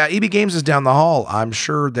 Actually, yeah, EB Games is down the hall. I'm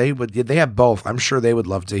sure they would, they have both. I'm sure they would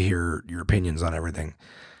love to hear your opinions on everything.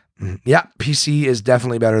 Mhm. Yeah, PC is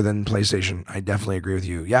definitely better than PlayStation. I definitely agree with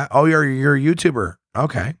you. Yeah. Oh, you're a YouTuber.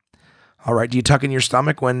 Okay. All right. Do you tuck in your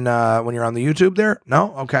stomach when you're on the YouTube there?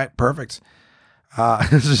 No. Okay. Perfect.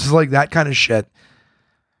 It's just like that kind of shit.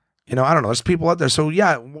 I don't know. There's people out there. So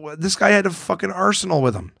yeah, this guy had a fucking arsenal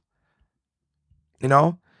with him. You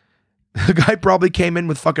know, the guy probably came in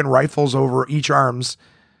with fucking rifles over each arms.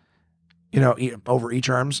 Over each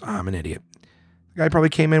arms. I'm an idiot. The guy probably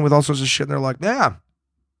came in with all sorts of shit. And they're like, yeah,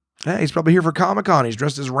 he's probably here for Comic-Con. He's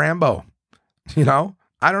dressed as Rambo.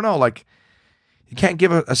 I don't know. Like, you can't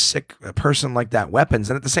give a sick person like that weapons.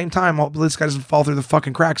 And at the same time, hopefully this guy doesn't fall through the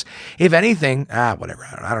fucking cracks. If anything, whatever.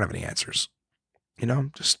 I don't have any answers.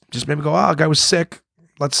 Just maybe go, a guy was sick.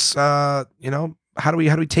 Let's, how do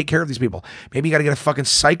we take care of these people? Maybe you got to get a fucking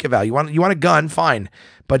psych eval. You want a gun, fine.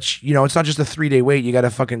 But, it's not just a 3-day wait. You got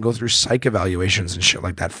to fucking go through psych evaluations and shit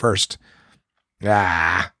like that first.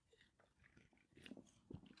 I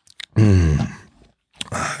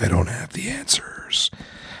don't have the answers.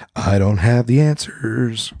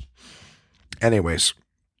 Anyways,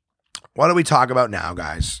 what do we talk about now,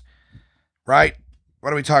 guys? Right?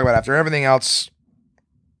 What do we talk about after everything else?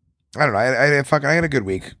 I don't know. I had a good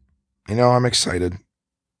week. I'm excited.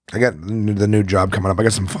 I got the new job coming up. I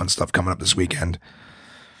got some fun stuff coming up this weekend.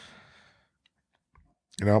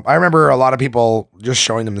 I remember a lot of people just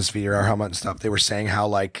showing them this VR helmet and stuff. They were saying how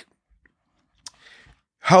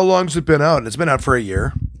long's it been out? And it's been out for a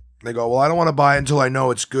year. They go, well, I don't want to buy it until I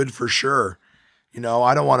know it's good for sure. I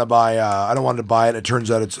don't want to buy. I don't want to buy it. It turns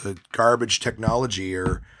out it's a garbage technology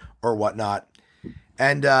or whatnot.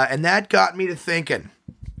 And that got me to thinking.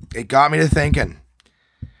 It got me to thinking.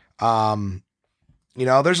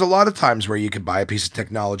 There's a lot of times where you could buy a piece of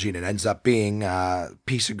technology and it ends up being a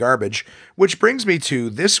piece of garbage, which brings me to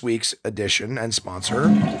this week's edition and sponsor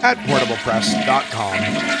at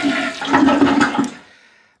portablepress.com.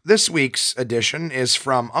 This week's edition is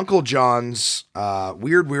from Uncle John's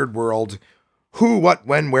Weird World, Who, What,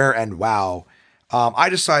 When, Where, and Wow. I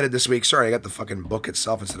decided this week, sorry, I got the fucking book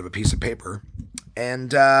itself instead of a piece of paper.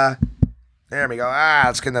 And there we go.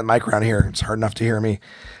 Let's get that mic around here. It's hard enough to hear me.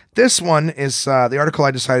 This one is the article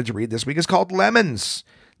I decided to read this week is called Lemons.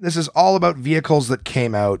 This is all about vehicles that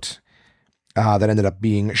came out that ended up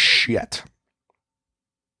being shit.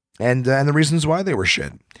 And the reasons why they were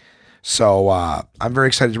shit. So I'm very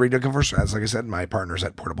excited to read it. First, as like I said, my partners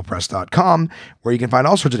at portablepress.com, where you can find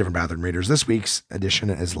all sorts of different bathroom readers. This week's edition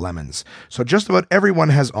is Lemons. So just about everyone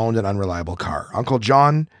has owned an unreliable car. Uncle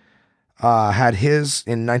John had his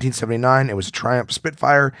in 1979. It was a Triumph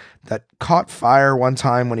Spitfire that caught fire one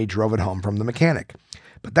time when he drove it home from the mechanic.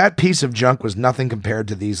 But that piece of junk was nothing compared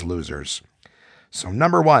to these losers. So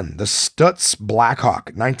number one, the Stutz Blackhawk,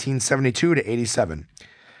 1972 to 87.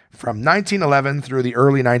 From 1911 through the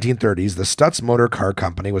early 1930s, the Stutz Motor Car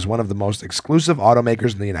Company was one of the most exclusive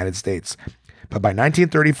automakers in the United States. But by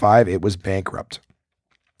 1935, it was bankrupt.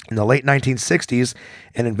 In the late 1960s,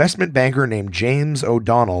 an investment banker named James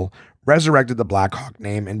O'Donnell resurrected the Blackhawk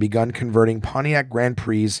name and begun converting Pontiac Grand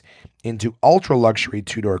Prix into ultra-luxury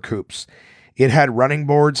two-door coupes. It had running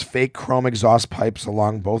boards, fake chrome exhaust pipes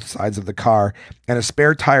along both sides of the car, and a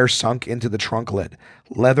spare tire sunk into the trunk lid.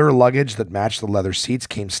 Leather luggage that matched the leather seats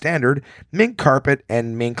came standard. Mink carpet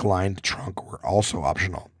and mink-lined trunk were also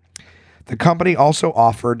optional. The company also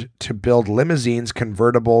offered to build limousines,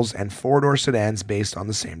 convertibles, and four-door sedans based on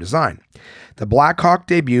the same design. The Blackhawk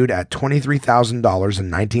debuted at $23,000 in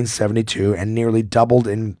 1972 and nearly doubled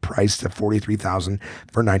in price to $43,000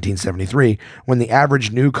 for 1973, when the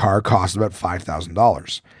average new car cost about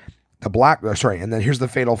 $5,000. And then here's the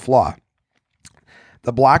fatal flaw.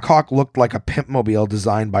 The Blackhawk looked like a pimpmobile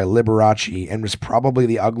designed by Liberace and was probably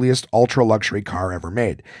the ugliest ultra-luxury car ever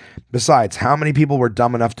made. Besides, how many people were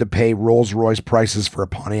dumb enough to pay Rolls-Royce prices for a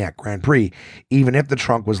Pontiac Grand Prix, even if the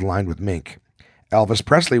trunk was lined with mink? Elvis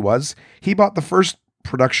Presley was. He bought the first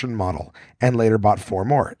production model and later bought 4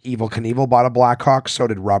 more. Evel Knievel bought a Blackhawk, so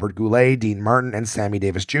did Robert Goulet, Dean Martin, and Sammy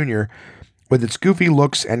Davis Jr. With its goofy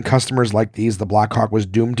looks and customers like these, the Blackhawk was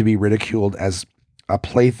doomed to be ridiculed as a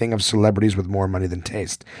plaything of celebrities with more money than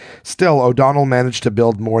taste. Still, O'Donnell managed to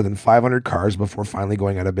build more than 500 cars before finally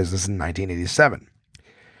going out of business in 1987.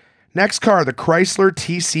 Next car, the Chrysler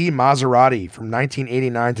TC Maserati from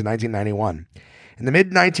 1989 to 1991. In the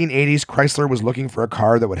mid 1980s, Chrysler was looking for a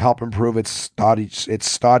car that would help improve its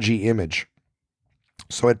stodgy image.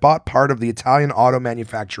 So it bought part of the Italian auto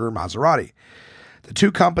manufacturer Maserati. The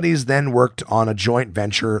two companies then worked on a joint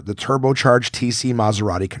venture, the turbocharged TC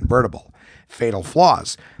Maserati convertible. Fatal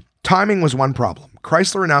flaws. Timing was one problem.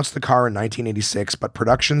 Chrysler announced the car in 1986, but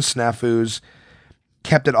production snafus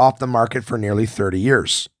kept it off the market for nearly 30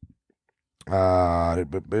 years.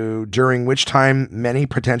 During which time many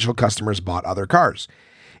potential customers bought other cars.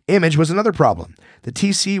 Image was another problem. The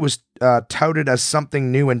TC was touted as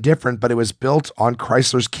something new and different, but it was built on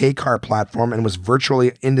Chrysler's K-Car platform and was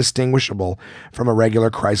virtually indistinguishable from a regular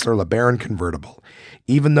Chrysler LeBaron convertible,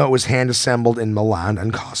 even though it was hand-assembled in Milan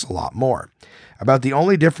and cost a lot more. About the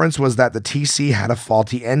only difference was that the TC had a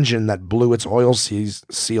faulty engine that blew its oil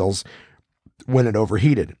seals when it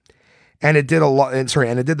overheated. And it did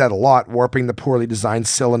that a lot, warping the poorly designed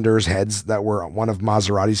cylinders heads that were one of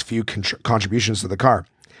Maserati's few contributions to the car.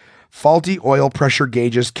 Faulty oil pressure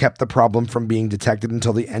gauges kept the problem from being detected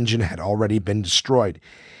until the engine had already been destroyed.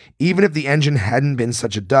 Even if the engine hadn't been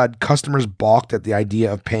such a dud, customers balked at the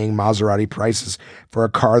idea of paying Maserati prices for a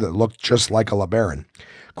car that looked just like a LeBaron.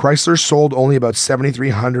 Chrysler sold only about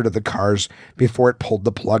 7,300 of the cars before it pulled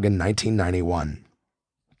the plug in 1991.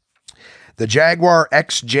 The Jaguar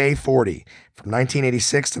XJ40 from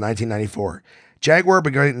 1986 to 1994. Jaguar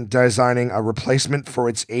began designing a replacement for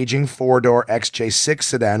its aging four-door XJ6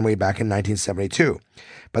 sedan way back in 1972.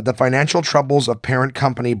 But the financial troubles of parent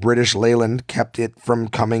company British Leyland kept it from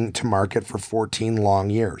coming to market for 14 long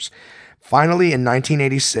years. Finally, in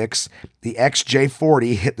 1986, the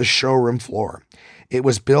XJ40 hit the showroom floor. It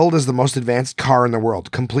was billed as the most advanced car in the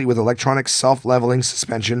world, complete with electronic self-leveling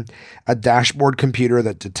suspension, a dashboard computer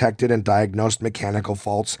that detected and diagnosed mechanical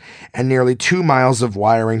faults, and nearly 2 miles of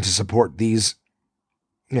wiring to support these.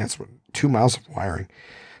 2 miles of wiring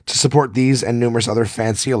to support these and numerous other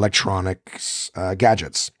fancy electronics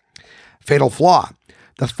gadgets. Fatal flaw.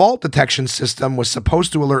 The fault detection system was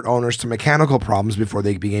supposed to alert owners to mechanical problems before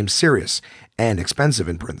they became serious and expensive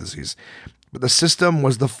in parentheses. But the system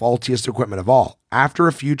was the faultiest equipment of all. After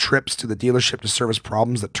a few trips to the dealership to service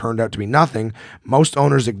problems that turned out to be nothing, most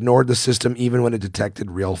owners ignored the system even when it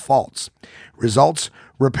detected real faults. Results: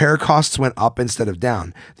 repair costs went up instead of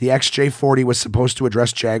down. The XJ40 was supposed to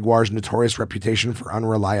address Jaguar's notorious reputation for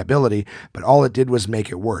unreliability, but all it did was make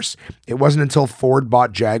it worse. It wasn't until Ford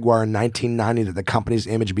bought Jaguar in 1990 that the company's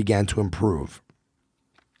image began to improve.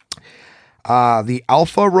 The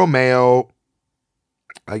Alfa Romeo,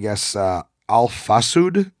 Alfa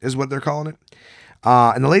Sud is what they're calling it.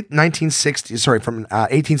 In the late 1960s, from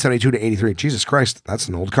 1872 to 83. Jesus Christ, that's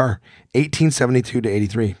an old car. 1872 to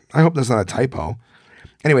 83. I hope that's not a typo.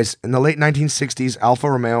 Anyways, in the late 1960s,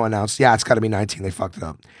 Alfa Romeo announced, it's got to be 19. They fucked it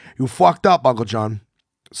up. You fucked up, Uncle John.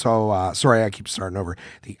 So, sorry, I keep starting over.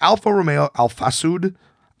 The Alfa Romeo Alfa Sud,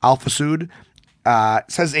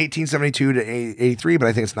 it says 1872 to 83, but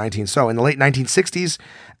I think it's 19. So in the late 1960s,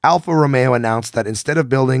 Alfa Romeo announced that instead of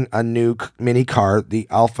building a new mini car, the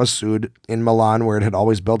Alfa Sud, in Milan, where it had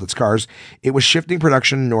always built its cars, it was shifting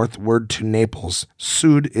production northward to Naples.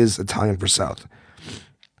 Sud is Italian for south.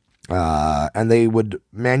 And they would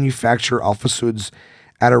manufacture Alfa Suds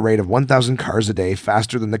at a rate of 1,000 cars a day,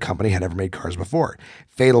 faster than the company had ever made cars before.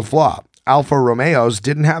 Fatal flaw. Alfa Romeos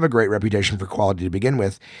didn't have a great reputation for quality to begin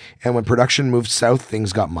with, and when production moved south,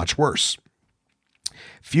 things got much worse.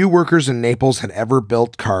 Few workers in Naples had ever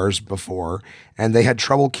built cars before, and they had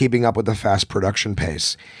trouble keeping up with the fast production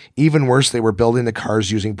pace. Even worse, they were building the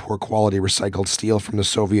cars using poor quality recycled steel from the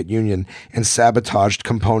Soviet Union and sabotaged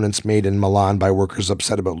components made in Milan by workers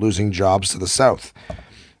upset about losing jobs to the south.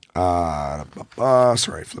 Flipping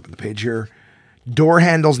the page here. Door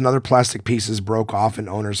handles and other plastic pieces broke off in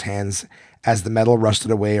owners' hands as the metal rusted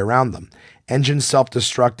away around them. Engines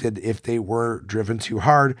self-destructed if they were driven too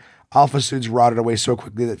hard. Alfa Suds rotted away so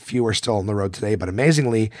quickly that few are still on the road today. But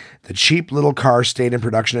amazingly, the cheap little car stayed in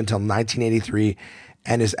production until 1983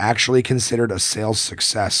 and is actually considered a sales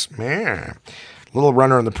success. Little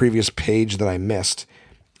runner on the previous page that I missed.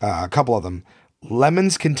 A couple of them.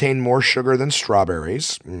 Lemons contain more sugar than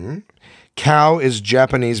strawberries. Cow is a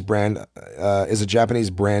Japanese brand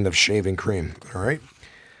of shaving cream. All right.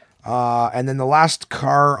 And then the last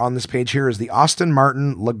car on this page here is the Aston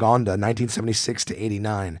Martin Lagonda, 1976 to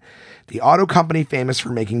 89. The auto company famous for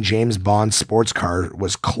making James Bond sports car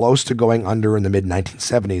was close to going under in the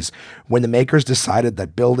mid-1970s when the makers decided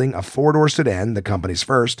that building a four-door sedan, the company's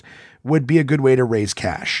first, would be a good way to raise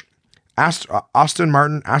cash. Aston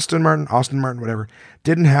Martin, whatever,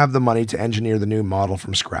 didn't have the money to engineer the new model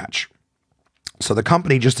from scratch. So the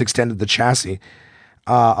company just extended the chassis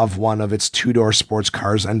of one of its two-door sports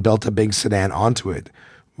cars and built a big sedan onto it.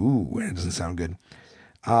 Ooh, that doesn't sound good.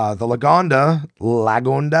 The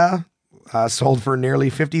Lagonda sold for nearly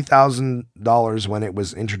 $50,000 when it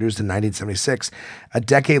was introduced in 1976. A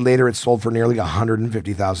decade later, it sold for nearly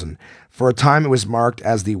 $150,000. For a time, it was marked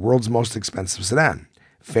as the world's most expensive sedan.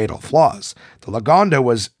 Fatal flaws. The Lagonda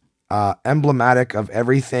was emblematic of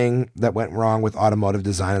everything that went wrong with automotive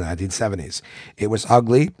design in the 1970s. It was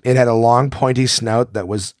ugly. It had a long, pointy snout that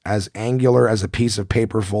was as angular as a piece of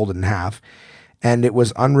paper folded in half, and it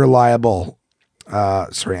was unreliable.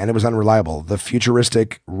 The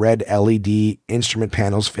futuristic red LED instrument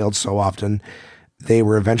panels failed so often, they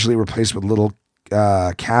were eventually replaced with little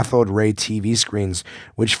cathode ray TV screens,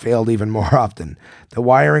 which failed even more often. The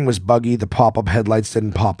wiring was buggy, the pop-up headlights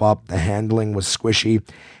didn't pop up, the handling was squishy,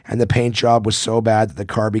 and the paint job was so bad that the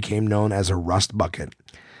car became known as a rust bucket.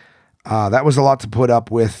 That was a lot to put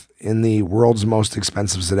up with in the world's most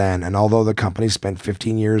expensive sedan, and although the company spent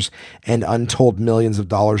 15 years and untold millions of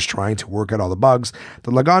dollars trying to work out all the bugs,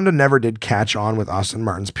 the Lagonda never did catch on with Aston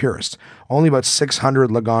Martin's purists. Only about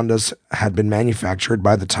 600 Lagondas had been manufactured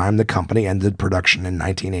by the time the company ended production in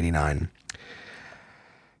 1989.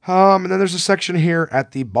 And then there's a section here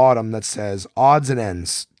at the bottom that says odds and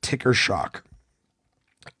ends, ticker shock.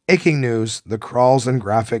 Aching news, the crawls and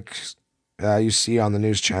graphics you see on the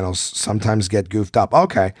news channels sometimes get goofed up.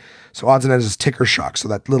 Okay, so odds and ends is ticker shock. So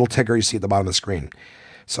that little ticker you see at the bottom of the screen.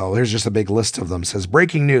 So here's just a big list of them. It says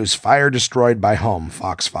breaking news: fire destroyed by home.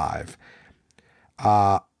 Fox 5.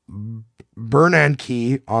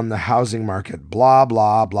 Bernanke on the housing market. Blah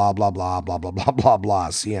blah blah blah blah blah blah blah blah blah.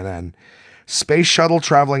 CNN. Space shuttle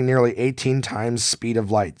traveling nearly 18 times speed of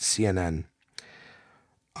light. CNN.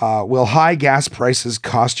 Will high gas prices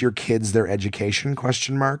cost your kids their education? ?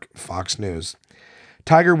 Fox News.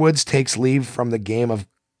 Tiger Woods takes leave from the game of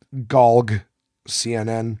golf.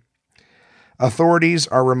 CNN. Authorities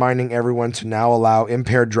are reminding everyone to now allow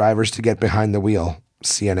impaired drivers to get behind the wheel.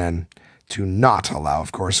 CNN. To not allow,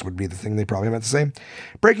 of course, would be the thing they probably meant to say.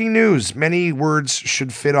 Breaking news. Many words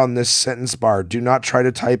should fit on this sentence bar. Do not try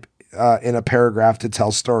to type in a paragraph to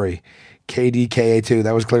tell story. KDKA2.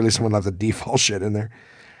 That was clearly someone left the default shit in there.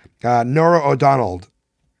 Nora O'Donnell,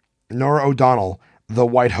 the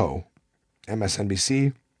White Hoe,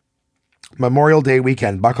 MSNBC. Memorial Day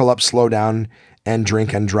weekend, buckle up, slow down, and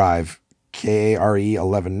drink and drive. KARE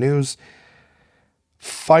 11 News.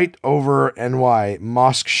 Fight over NY,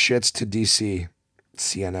 mosque shits to DC.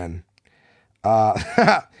 CNN.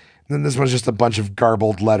 Then this one's just a bunch of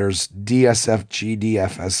garbled letters. DSF,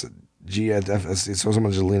 GDFS, GFSC, so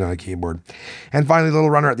someone just lean on a keyboard. And finally, little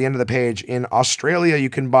runner at the end of the page. In Australia, you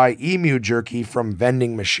can buy emu jerky from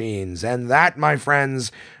vending machines. And that, my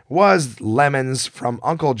friends, was lemons from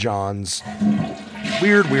Uncle John's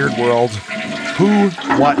Weird World. Who,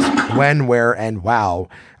 what, when, where, and wow,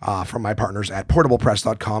 from my partners at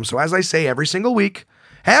portablepress.com. So as I say every single week,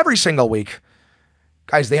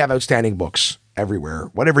 guys, they have outstanding books everywhere,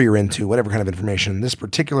 whatever you're into, whatever kind of information. This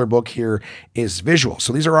particular book here is visual.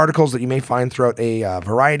 So these are articles that you may find throughout a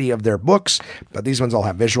variety of their books, but these ones all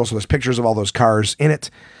have visual. So there's pictures of all those cars in it.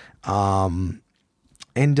 And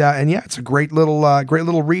yeah, it's a great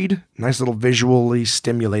little read. Nice little visually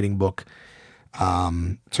stimulating book.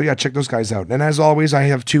 So yeah, check those guys out. And as always, I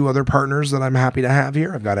have two other partners that I'm happy to have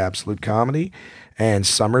here. I've got Absolute Comedy and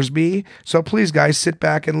Summersby. So please, guys, sit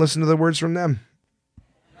back and listen to the words from them.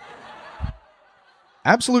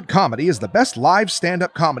 Absolute Comedy is the best live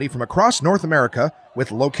stand-up comedy from across North America,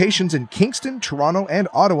 with locations in Kingston, Toronto, and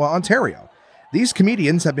Ottawa, Ontario. These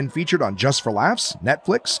comedians have been featured on Just for Laughs,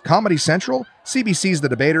 Netflix, Comedy Central, CBC's The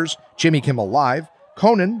Debaters, Jimmy Kimmel Live,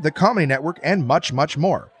 Conan, The Comedy Network, and much, much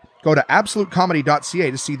more. Go to absolutecomedy.ca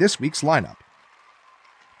to see this week's lineup.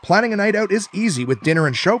 Planning a night out is easy with dinner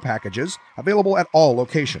and show packages available at all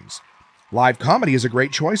locations. Live comedy is a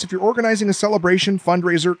great choice if you're organizing a celebration,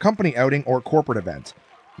 fundraiser, company outing, or corporate event.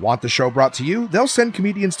 Want the show brought to you? They'll send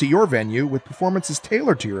comedians to your venue with performances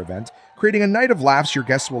tailored to your event, creating a night of laughs your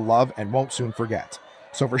guests will love and won't soon forget.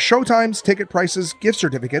 So for showtimes, ticket prices, gift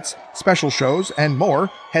certificates, special shows, and more,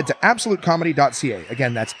 head to absolutecomedy.ca.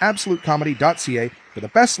 Again, that's absolutecomedy.ca for the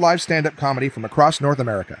best live stand-up comedy from across North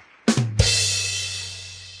America.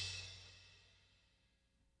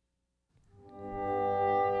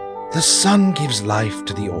 The sun gives life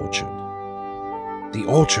to the orchard. The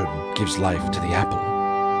orchard gives life to the apple.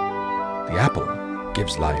 The apple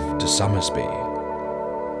gives life to Summersby.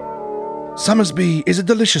 Summersby is a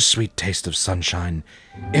delicious sweet taste of sunshine,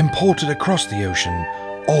 imported across the ocean,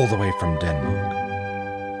 all the way from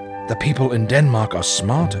Denmark. The people in Denmark are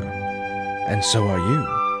smarter, and so are you,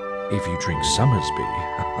 if you drink Summersby.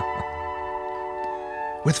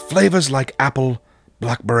 with flavors like apple,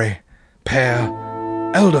 blackberry, pear,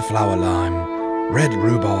 elderflower lime, red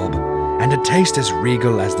rhubarb, and a taste as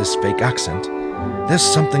regal as this fake accent, there's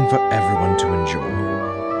something for everyone to enjoy.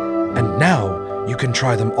 And now you can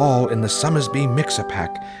try them all in the Summersby Mixer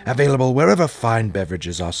Pack, available wherever fine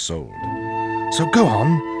beverages are sold. So go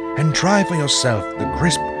on and try for yourself the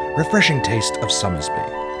crisp, refreshing taste of Summersby.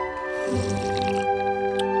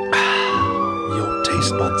 Your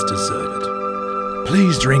taste buds deserve it.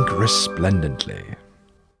 Please drink resplendently.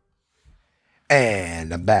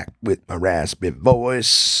 And I'm back with my raspy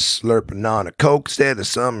voice, slurping on a Coke instead of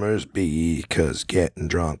Summersby, 'cause getting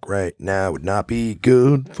drunk right now would not be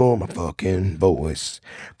good for my fucking voice.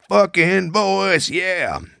 Fucking voice,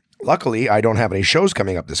 yeah. Luckily, I don't have any shows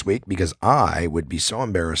coming up this week because I would be so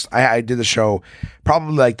embarrassed. I did the show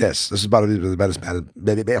probably like this. This is about as bad as this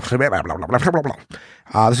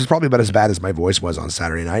is probably about as bad as my voice was on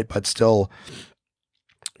Saturday night, but still,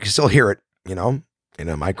 you can still hear it, in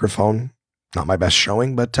a microphone. Not my best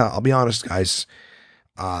showing, but I'll be honest, guys.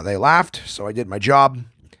 They laughed, so I did my job.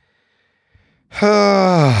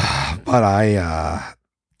 But I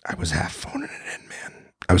was half phoning it in, man.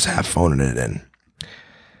 I was half phoning it in.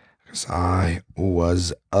 Because I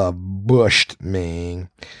was bushed, man.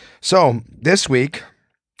 So, this week,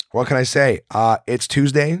 what can I say? It's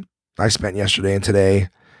Tuesday. I spent yesterday and today.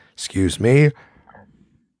 Excuse me.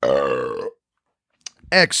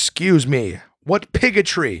 Excuse me. What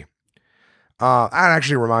pigotry. That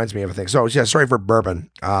actually reminds me of a thing. So, yeah, sorry for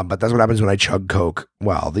bourbon, but that's what happens when I chug Coke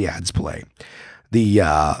while the ads play.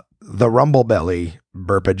 The Rumble Belly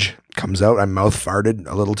burpage comes out. I mouth farted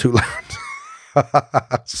a little too loud.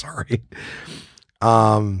 Sorry.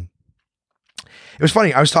 It was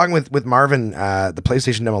funny. I was talking with Marvin at the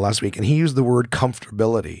PlayStation demo last week, and he used the word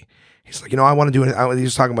comfortability. He's like, I want to do it. He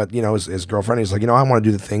was talking about, his girlfriend. He's like, I want to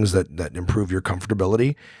do the things that improve your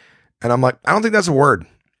comfortability. And I'm like, I don't think that's a word.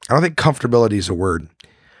 I don't think comfortability is a word.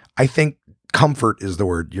 I think comfort is the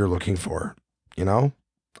word you're looking for. I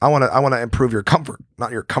want to improve your comfort,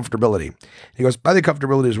 not your comfortability. He goes, I think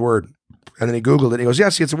comfortability is a word. And then he Googled it. And he goes,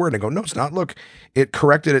 yes, it's a word. And I go, no, it's not. Look, it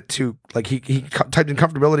corrected it to, like, he typed in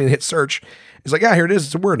comfortability and hit search. He's like, yeah, here it is.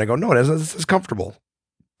 It's a word. And I go, no, it isn't. It's comfortable.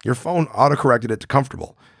 Your phone auto-corrected it to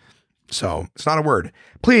comfortable. So it's not a word.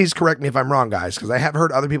 Please correct me if I'm wrong, guys, because I have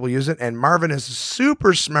heard other people use it. And Marvin is a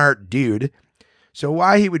super smart dude. So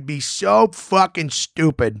why he would be so fucking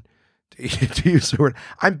stupid to use the word.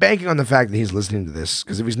 I'm banking on the fact that he's listening to this,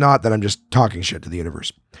 because if he's not, then I'm just talking shit to the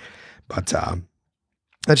universe. But that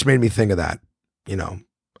just made me think of that, So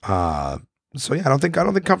yeah, I don't think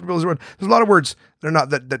comfortable is a word. There's a lot of words that are not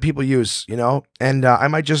that people use, and I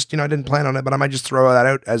might just, I didn't plan on it, but I might just throw that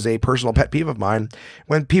out as a personal pet peeve of mine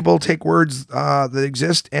when people take words that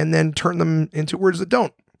exist and then turn them into words that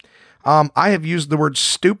don't. I have used the word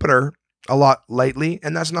stupider a lot lately,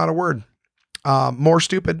 and that's not a word. More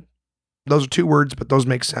stupid. Those are two words, but those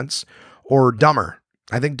make sense. Or dumber.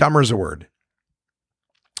 I think dumber is a word,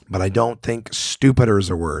 but I don't think stupider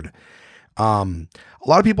is a word. A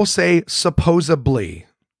lot of people say supposedly.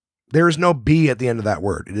 There is no B at the end of that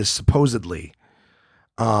word. It is supposedly.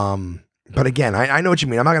 But again, I know what you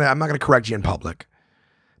mean. I'm not gonna correct you in public.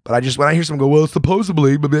 But when I hear someone go, well,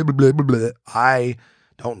 supposedly, blah, blah, blah, blah, blah, I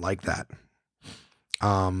don't like that.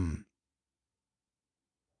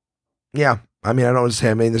 Yeah. I mean, I don't know what to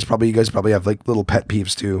say. I mean, you guys probably have like little pet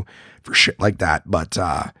peeves too for shit like that. But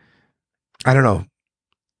I don't know.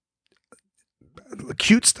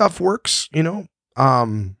 Cute stuff works, There's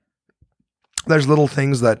little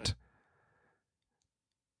things that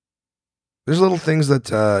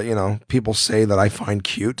people say that I find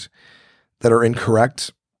cute that are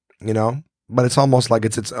incorrect, but it's almost like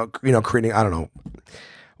it's creating, I don't know.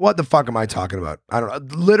 What the fuck am I talking about? I don't know.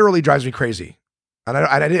 It literally drives me crazy. And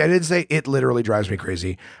I didn't say it literally drives me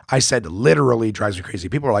crazy. I said literally drives me crazy.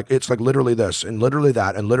 People are like, it's like literally this and literally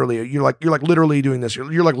that and literally you're like literally doing this.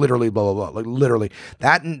 You're like literally blah blah blah. Like literally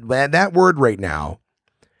that word right now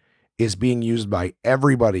is being used by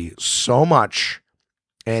everybody so much,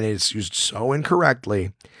 and it's used so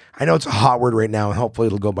incorrectly. I know it's a hot word right now, and hopefully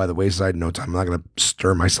it'll go by the wayside in no time. I'm not gonna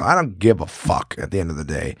stir myself. I don't give a fuck at the end of the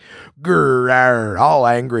day. Grrr, all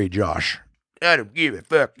angry, Josh. I don't give a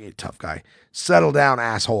fuck, you tough guy. Settle down,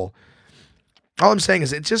 asshole. All I'm saying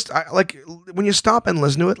is, it's just like when you stop and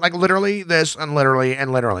listen to it, like literally this and literally,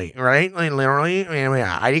 right? Like literally,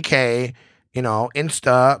 IDK,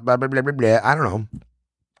 Insta, blah blah blah blah blah. I don't know.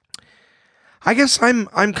 I guess I'm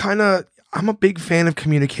a big fan of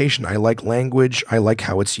communication. I like language. I like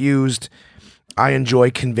how it's used. I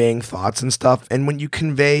enjoy conveying thoughts and stuff. And when you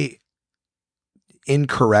convey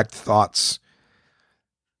incorrect thoughts,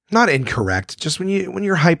 not incorrect, just when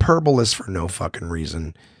you're hyperbolous for no fucking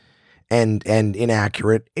reason and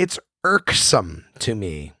inaccurate, it's irksome to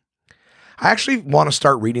me. I actually want to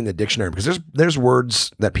start reading the dictionary because there's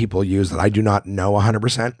words that people use that I do not know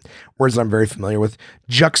 100%, words that I'm very familiar with.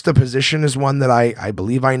 Juxtaposition is one that I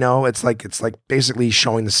believe I know. It's like basically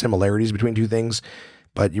showing the similarities between two things,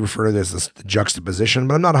 but you refer to this as the juxtaposition,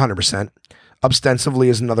 but I'm not 100%. Ostensively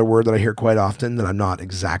is another word that I hear quite often that I'm not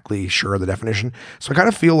exactly sure of the definition. So I kind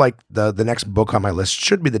of feel like the next book on my list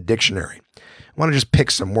should be the dictionary. I want to just pick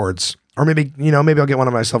some words, or maybe I'll get one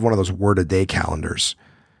of those word a day calendars,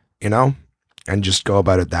 and just go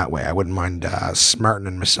about it that way. I wouldn't mind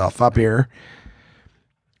smartening myself up here.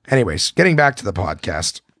 Anyways, getting back to the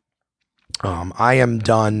podcast. I am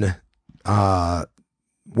done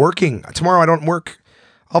working. Tomorrow I don't work.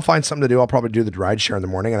 I'll find something to do. I'll probably do the ride share in the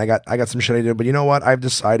morning, and I got some shit to do. But you know what? I've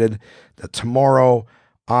decided that tomorrow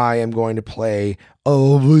I am going to play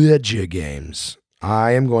video games.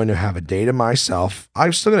 I am going to have a day to myself.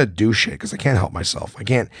 I'm still going to do shit because I can't help myself. I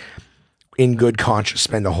can't, in good conscience,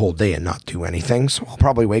 spend a whole day and not do anything. So I'll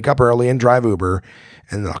probably wake up early and drive Uber,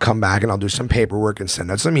 and then I'll come back and I'll do some paperwork and send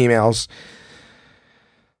out some emails.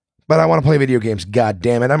 But I want to play video games. God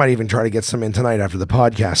damn it. I might even try to get some in tonight after the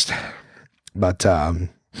podcast. But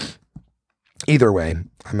either way,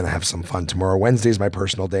 I'm going to have some fun tomorrow. Wednesday is my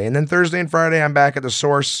personal day. And then Thursday and Friday, I'm back at the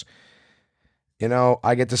source.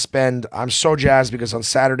 I get to spend, I'm so jazzed because on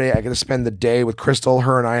Saturday, I get to spend the day with Crystal.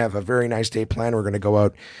 Her and I have a very nice day planned. We're going to go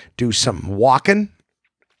out, do some walking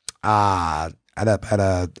at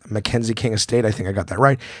a Mackenzie King Estate. I think I got that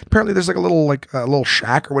right. Apparently there's like a little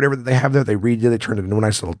shack or whatever that they have there. They redid, they turned it into a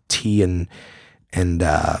nice little tea and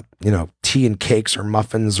tea and cakes or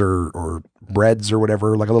muffins or breads or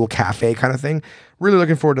whatever, like a little cafe kind of thing. Really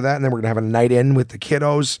looking forward to that. And then we're going to have a night in with the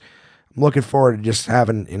kiddos. I'm looking forward to just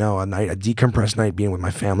having, a decompressed night being with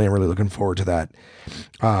my family. I'm really looking forward to that.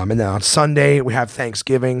 And then on Sunday, we have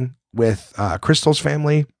Thanksgiving with Crystal's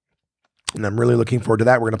family. And I'm really looking forward to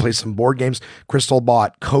that. We're going to play some board games. Crystal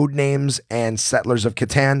bought Codenames and Settlers of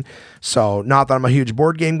Catan. So not that I'm a huge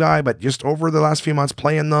board game guy, but just over the last few months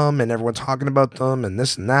playing them and everyone talking about them and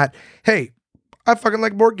this and that. Hey, I fucking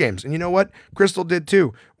like board games. And you know what? Crystal did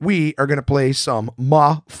too. We are going to play some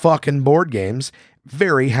fucking board games.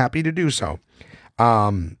 Very happy to do so.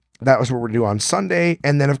 That was what we're doing on Sunday.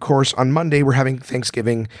 And then, of course, on Monday, we're having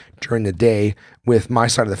Thanksgiving during the day with my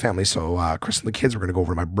side of the family. So Chris and the kids, we're going to go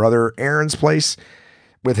over to my brother Aaron's place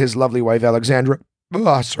with his lovely wife, Alexandra.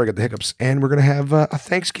 Sorry, I got the hiccups. And we're going to have a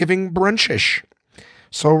Thanksgiving brunchish.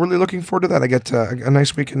 So really looking forward to that. I get a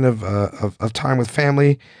nice weekend of time with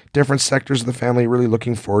family, different sectors of the family. Really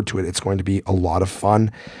looking forward to it. It's going to be a lot of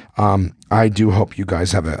fun. I do hope you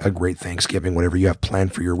guys have a great Thanksgiving. Whatever you have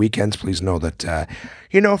planned for your weekends, please know that,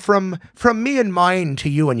 from me and mine to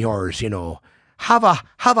you and yours, have a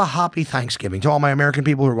happy Thanksgiving. To all my American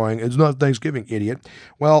people who are going, it's not Thanksgiving, idiot.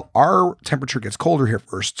 Well, our temperature gets colder here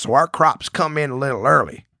first, so our crops come in a little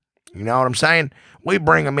early. You know what I'm saying? We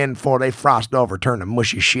bring them in before they frost over, turn to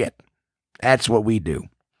mushy shit. That's what we do.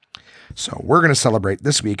 So we're going to celebrate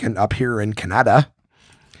this weekend up here in Canada.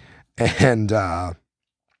 And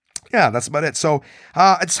that's about it. So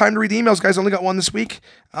it's time to read the emails, guys. I only got one this week.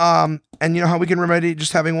 And you know how we can remedy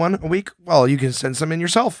just having one a week? Well, you can send some in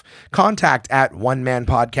yourself.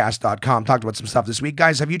 Contact@onemanpodcast.com. Talked about some stuff this week.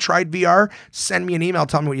 Guys, have you tried VR? Send me an email.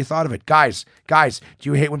 Tell me what you thought of it. Guys, do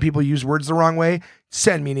you hate when people use words the wrong way?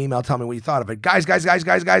 Send me an email. Tell me what you thought of it. Guys.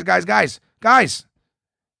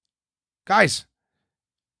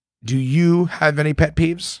 Do you have any pet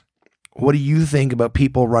peeves? What do you think about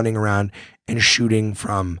people running around and shooting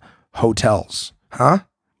from hotels? Huh?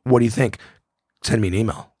 What do you think? Send me an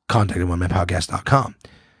email. Contact@onemanpodcast.com.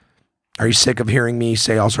 Are you sick of hearing me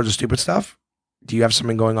say all sorts of stupid stuff? Do you have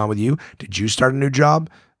something going on with you? Did you start a new job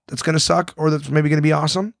that's going to suck or that's maybe going to be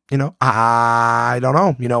awesome? I don't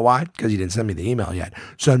know. You know why? Because you didn't send me the email yet.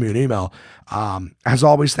 Send me an email. As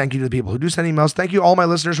always, thank you to the people who do send emails. Thank you all my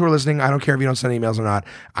listeners who are listening. I don't care if you don't send emails or not.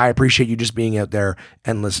 I appreciate you just being out there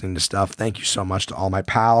and listening to stuff. Thank you so much to all my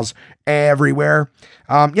pals everywhere.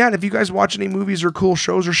 And if you guys watch any movies or cool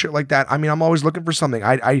shows or shit like that, I'm always looking for something.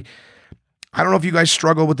 I don't know if you guys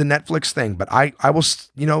struggle with the Netflix thing, but I will,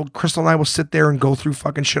 Crystal and I will sit there and go through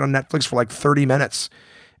fucking shit on Netflix for like 30 minutes.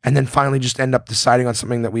 And then finally just end up deciding on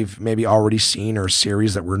something that we've maybe already seen or a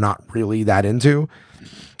series that we're not really that into.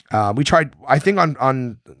 We tried, I think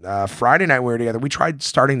on Friday night we were together, we tried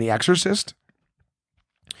starting The Exorcist.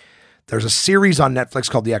 There's a series on Netflix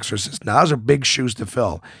called The Exorcist. Now, those are big shoes to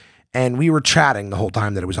fill. And we were chatting the whole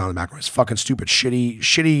time that it was on the background. It's fucking stupid,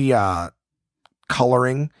 shitty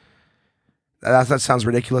coloring. that sounds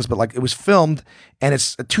ridiculous, but like it was filmed, and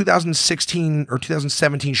it's a 2016 or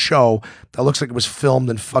 2017 show that looks like it was filmed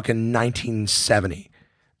in fucking 1970.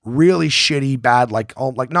 Really shitty, bad, like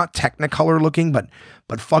not Technicolor looking, but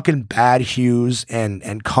fucking bad hues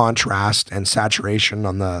and contrast and saturation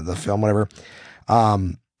on the film, whatever.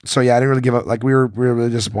 So yeah, I didn't really give up. Like we were really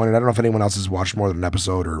disappointed. I don't know if anyone else has watched more than an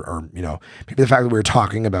episode, or maybe the fact that we were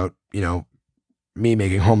talking about me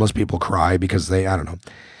making homeless people cry because I don't know.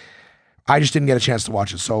 I just didn't get a chance to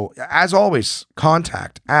watch it. So as always,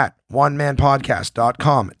 contact at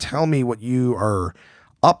onemanpodcast.com. Tell me what you are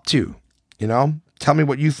up to. Tell me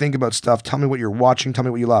what you think about stuff. Tell me what you're watching. Tell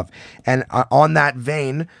me what you love. And on that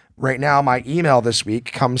vein, right now, my email this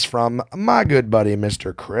week comes from my good buddy,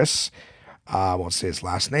 Mr. Chris. I won't say his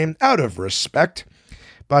last name out of respect.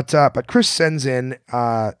 But Chris sends in,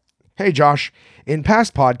 hey, Josh, in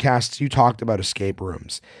past podcasts, you talked about escape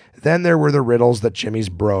rooms. Then there were the riddles that Jimmy's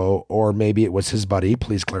bro, or maybe it was his buddy,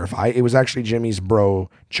 please clarify. It was actually Jimmy's bro,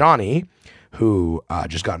 Johnny, who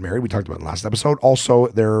just got married. We talked about it in the last episode. Also,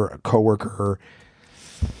 their coworker,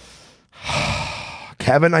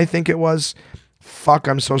 Kevin, I think it was. Fuck,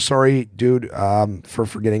 I'm so sorry, dude, for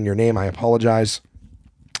forgetting your name. I apologize.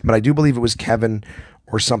 But I do believe it was Kevin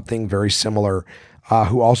or something very similar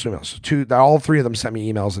who also emails. So all three of them sent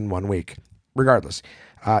me emails in 1 week. Regardless,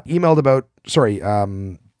 emailed about,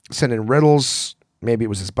 sent in riddles. Maybe it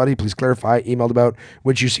was his buddy. Please clarify. Emailed about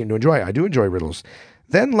which you seem to enjoy. I do enjoy riddles.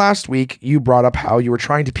 Then last week, you brought up how you were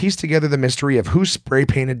trying to piece together the mystery of who spray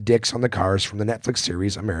painted dicks on the cars from the Netflix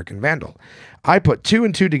series American Vandal. I put 2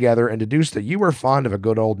 and 2 together and deduced that you were fond of a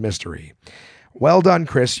good old mystery. Well done,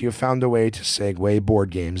 Chris. You found a way to segue board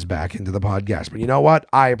games back into the podcast. But you know what?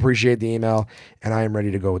 I appreciate the email, and I am ready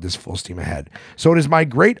to go with this full steam ahead. So it is my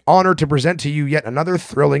great honor to present to you yet another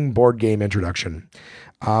thrilling board game introduction.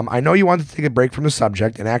 I know you wanted to take a break from the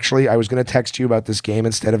subject, and actually I was going to text you about this game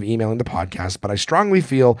instead of emailing the podcast, but I strongly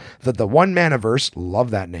feel that the One Manaverse,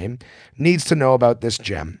 love that name, needs to know about this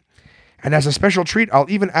gem. And as a special treat, I'll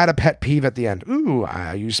even add a pet peeve at the end. Ooh,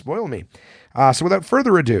 you spoil me. So without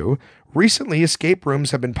further ado, recently escape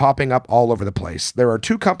rooms have been popping up all over the place. There are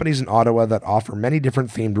 2 companies in Ottawa that offer many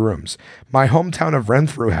different themed rooms. My hometown of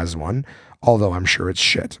Renfrew has one, although I'm sure it's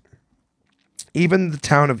shit. Even the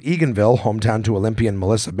town of Eganville, hometown to Olympian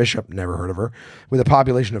Melissa Bishop, never heard of her, with a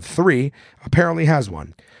population of 3, apparently has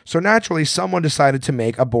one. So naturally, someone decided to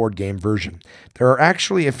make a board game version. There are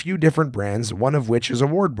actually a few different brands, one of which is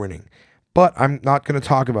award-winning. But I'm not going to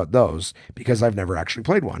talk about those because I've never actually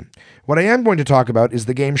played one. What I am going to talk about is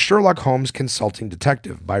the game Sherlock Holmes Consulting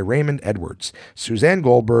Detective by Raymond Edwards, Suzanne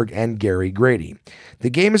Goldberg, and Gary Grady. The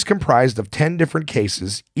game is comprised of 10 different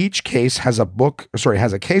cases. Each case has a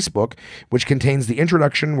case book which contains the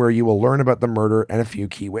introduction where you will learn about the murder and a few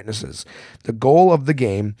key witnesses. The goal of the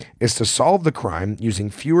game is to solve the crime using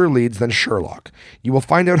fewer leads than Sherlock. You will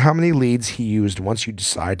find out how many leads he used once you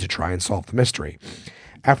decide to try and solve the mystery.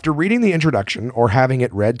 After reading the introduction, or having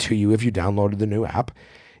it read to you if you downloaded the new app,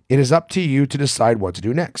 it is up to you to decide what to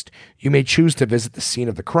do next. You may choose to visit the scene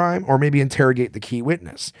of the crime, or maybe interrogate the key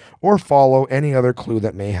witness, or follow any other clue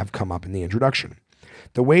that may have come up in the introduction.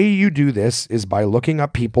 The way you do this is by looking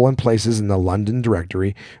up people and places in the London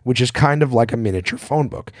directory, which is kind of like a miniature phone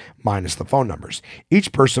book, minus the phone numbers.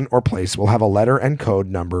 Each person or place will have a letter and code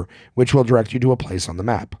number, which will direct you to a place on the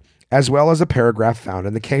map, as well as a paragraph found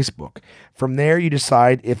in the casebook. From there, you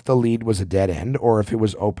decide if the lead was a dead end, or if it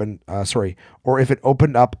was or if it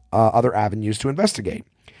opened up other avenues to investigate.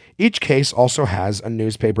 Each case also has a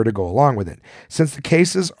newspaper to go along with it. Since the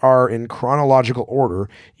cases are in chronological order,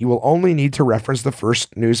 you will only need to reference the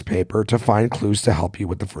first newspaper to find clues to help you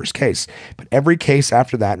with the first case. But every case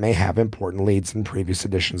after that may have important leads in previous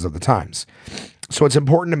editions of the Times. So it's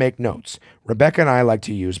important to make notes. Rebecca and I like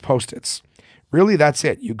to use Post-its. Really, that's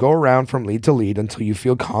it. You go around from lead to lead until you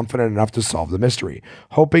feel confident enough to solve the mystery,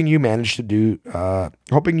 hoping you manage to do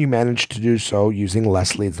so using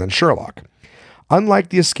less leads than Sherlock. Unlike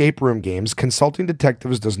the escape room games, Consulting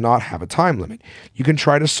Detectives does not have a time limit. You can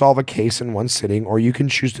try to solve a case in one sitting, or you can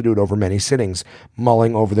choose to do it over many sittings,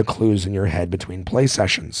 mulling over the clues in your head between play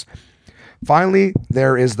sessions. Finally,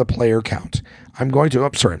 there is the player count. I'm trying to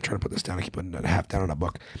put this down. I keep putting it half down on a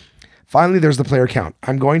book. Finally, there's the player count.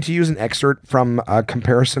 I'm going to use an excerpt from a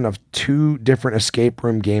comparison of 2 different escape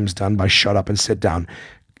room games done by Shut Up and Sit Down,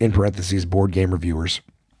 in parentheses, board game reviewers.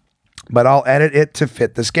 But I'll edit it to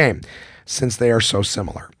fit this game, since they are so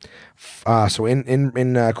similar. So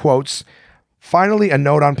in quotes, Finally, a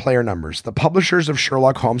note on player numbers. The publishers of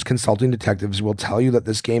Sherlock Holmes Consulting Detectives will tell you that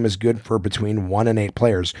this game is good for between 1 and 8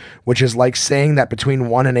 players, which is like saying that between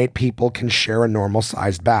 1 and 8 people can share a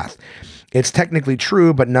normal-sized bath. It's technically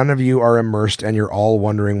true, but none of you are immersed and you're all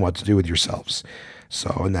wondering what to do with yourselves. So,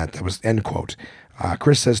 and that was end quote.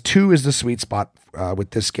 Chris says 2 is the sweet spot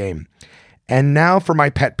with this game. And now for my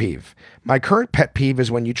pet peeve. My current pet peeve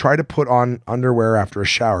is when you try to put on underwear after a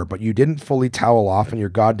shower, but you didn't fully towel off and your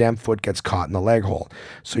goddamn foot gets caught in the leg hole.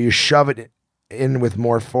 So you shove it in with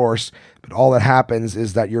more force, but all that happens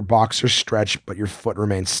is that your boxers stretch, but your foot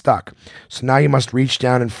remains stuck. So now you must reach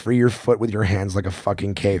down and free your foot with your hands like a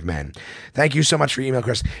fucking caveman. Thank you so much for your email,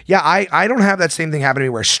 Chris. Yeah, I don't have that same thing happen to me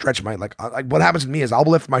where I stretch my, like what happens with me is I'll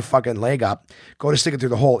lift my fucking leg up, go to stick it through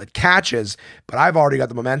the hole. It catches, but I've already got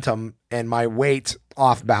the momentum and my weight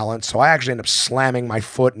off balance. So I actually end up slamming my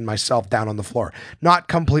foot and myself down on the floor. Not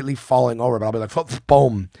completely falling over, but I'll be like,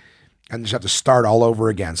 boom. And just have to start all over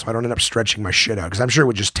again. So I don't end up stretching my shit out because I'm sure it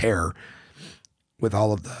would just tear with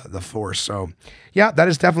all of the force. So yeah, that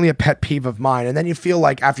is definitely a pet peeve of mine. And then you feel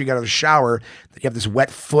like after you get out of the shower that you have this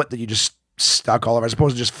wet foot that you just stuck all over as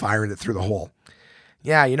opposed to just firing it through the hole.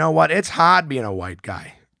 Yeah, you know what? It's hard being a white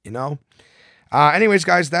guy, you know? Anyways,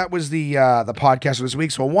 guys, that was the podcast for this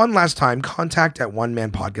week. So one last time,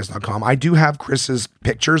 contact@onemanpodcast.com. I do have Chris's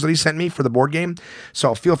pictures that he sent me for the board game.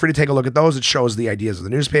 So feel free to take a look at those. It shows the ideas of the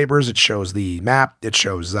newspapers. It shows the map. It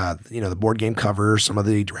shows, the board game cover, some of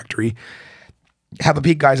the directory. Have a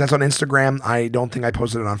peek, guys. That's on Instagram. I don't think I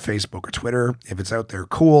posted it on Facebook or Twitter. If it's out there,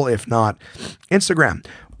 cool. If not, Instagram.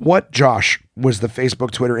 What, Josh, was the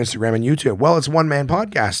Facebook, Twitter, Instagram, and YouTube? Well, it's One Man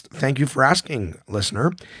Podcast. Thank you for asking,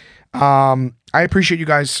 listener. I appreciate you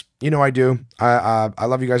guys. You know I do. I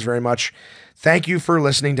love you guys very much. Thank you for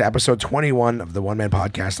listening to episode 21 of the One Man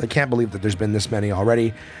Podcast. I can't believe that there's been this many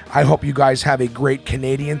already. I hope you guys have a great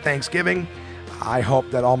Canadian Thanksgiving. I hope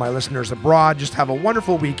that all my listeners abroad just have a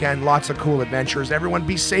wonderful weekend. Lots of cool adventures. Everyone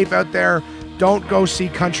be safe out there. Don't go see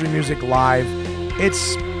country music live.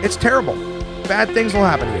 It's terrible. Bad things will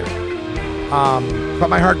happen to you. But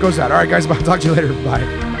my heart goes out. All right, guys. I'll talk to you later.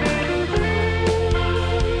 Bye.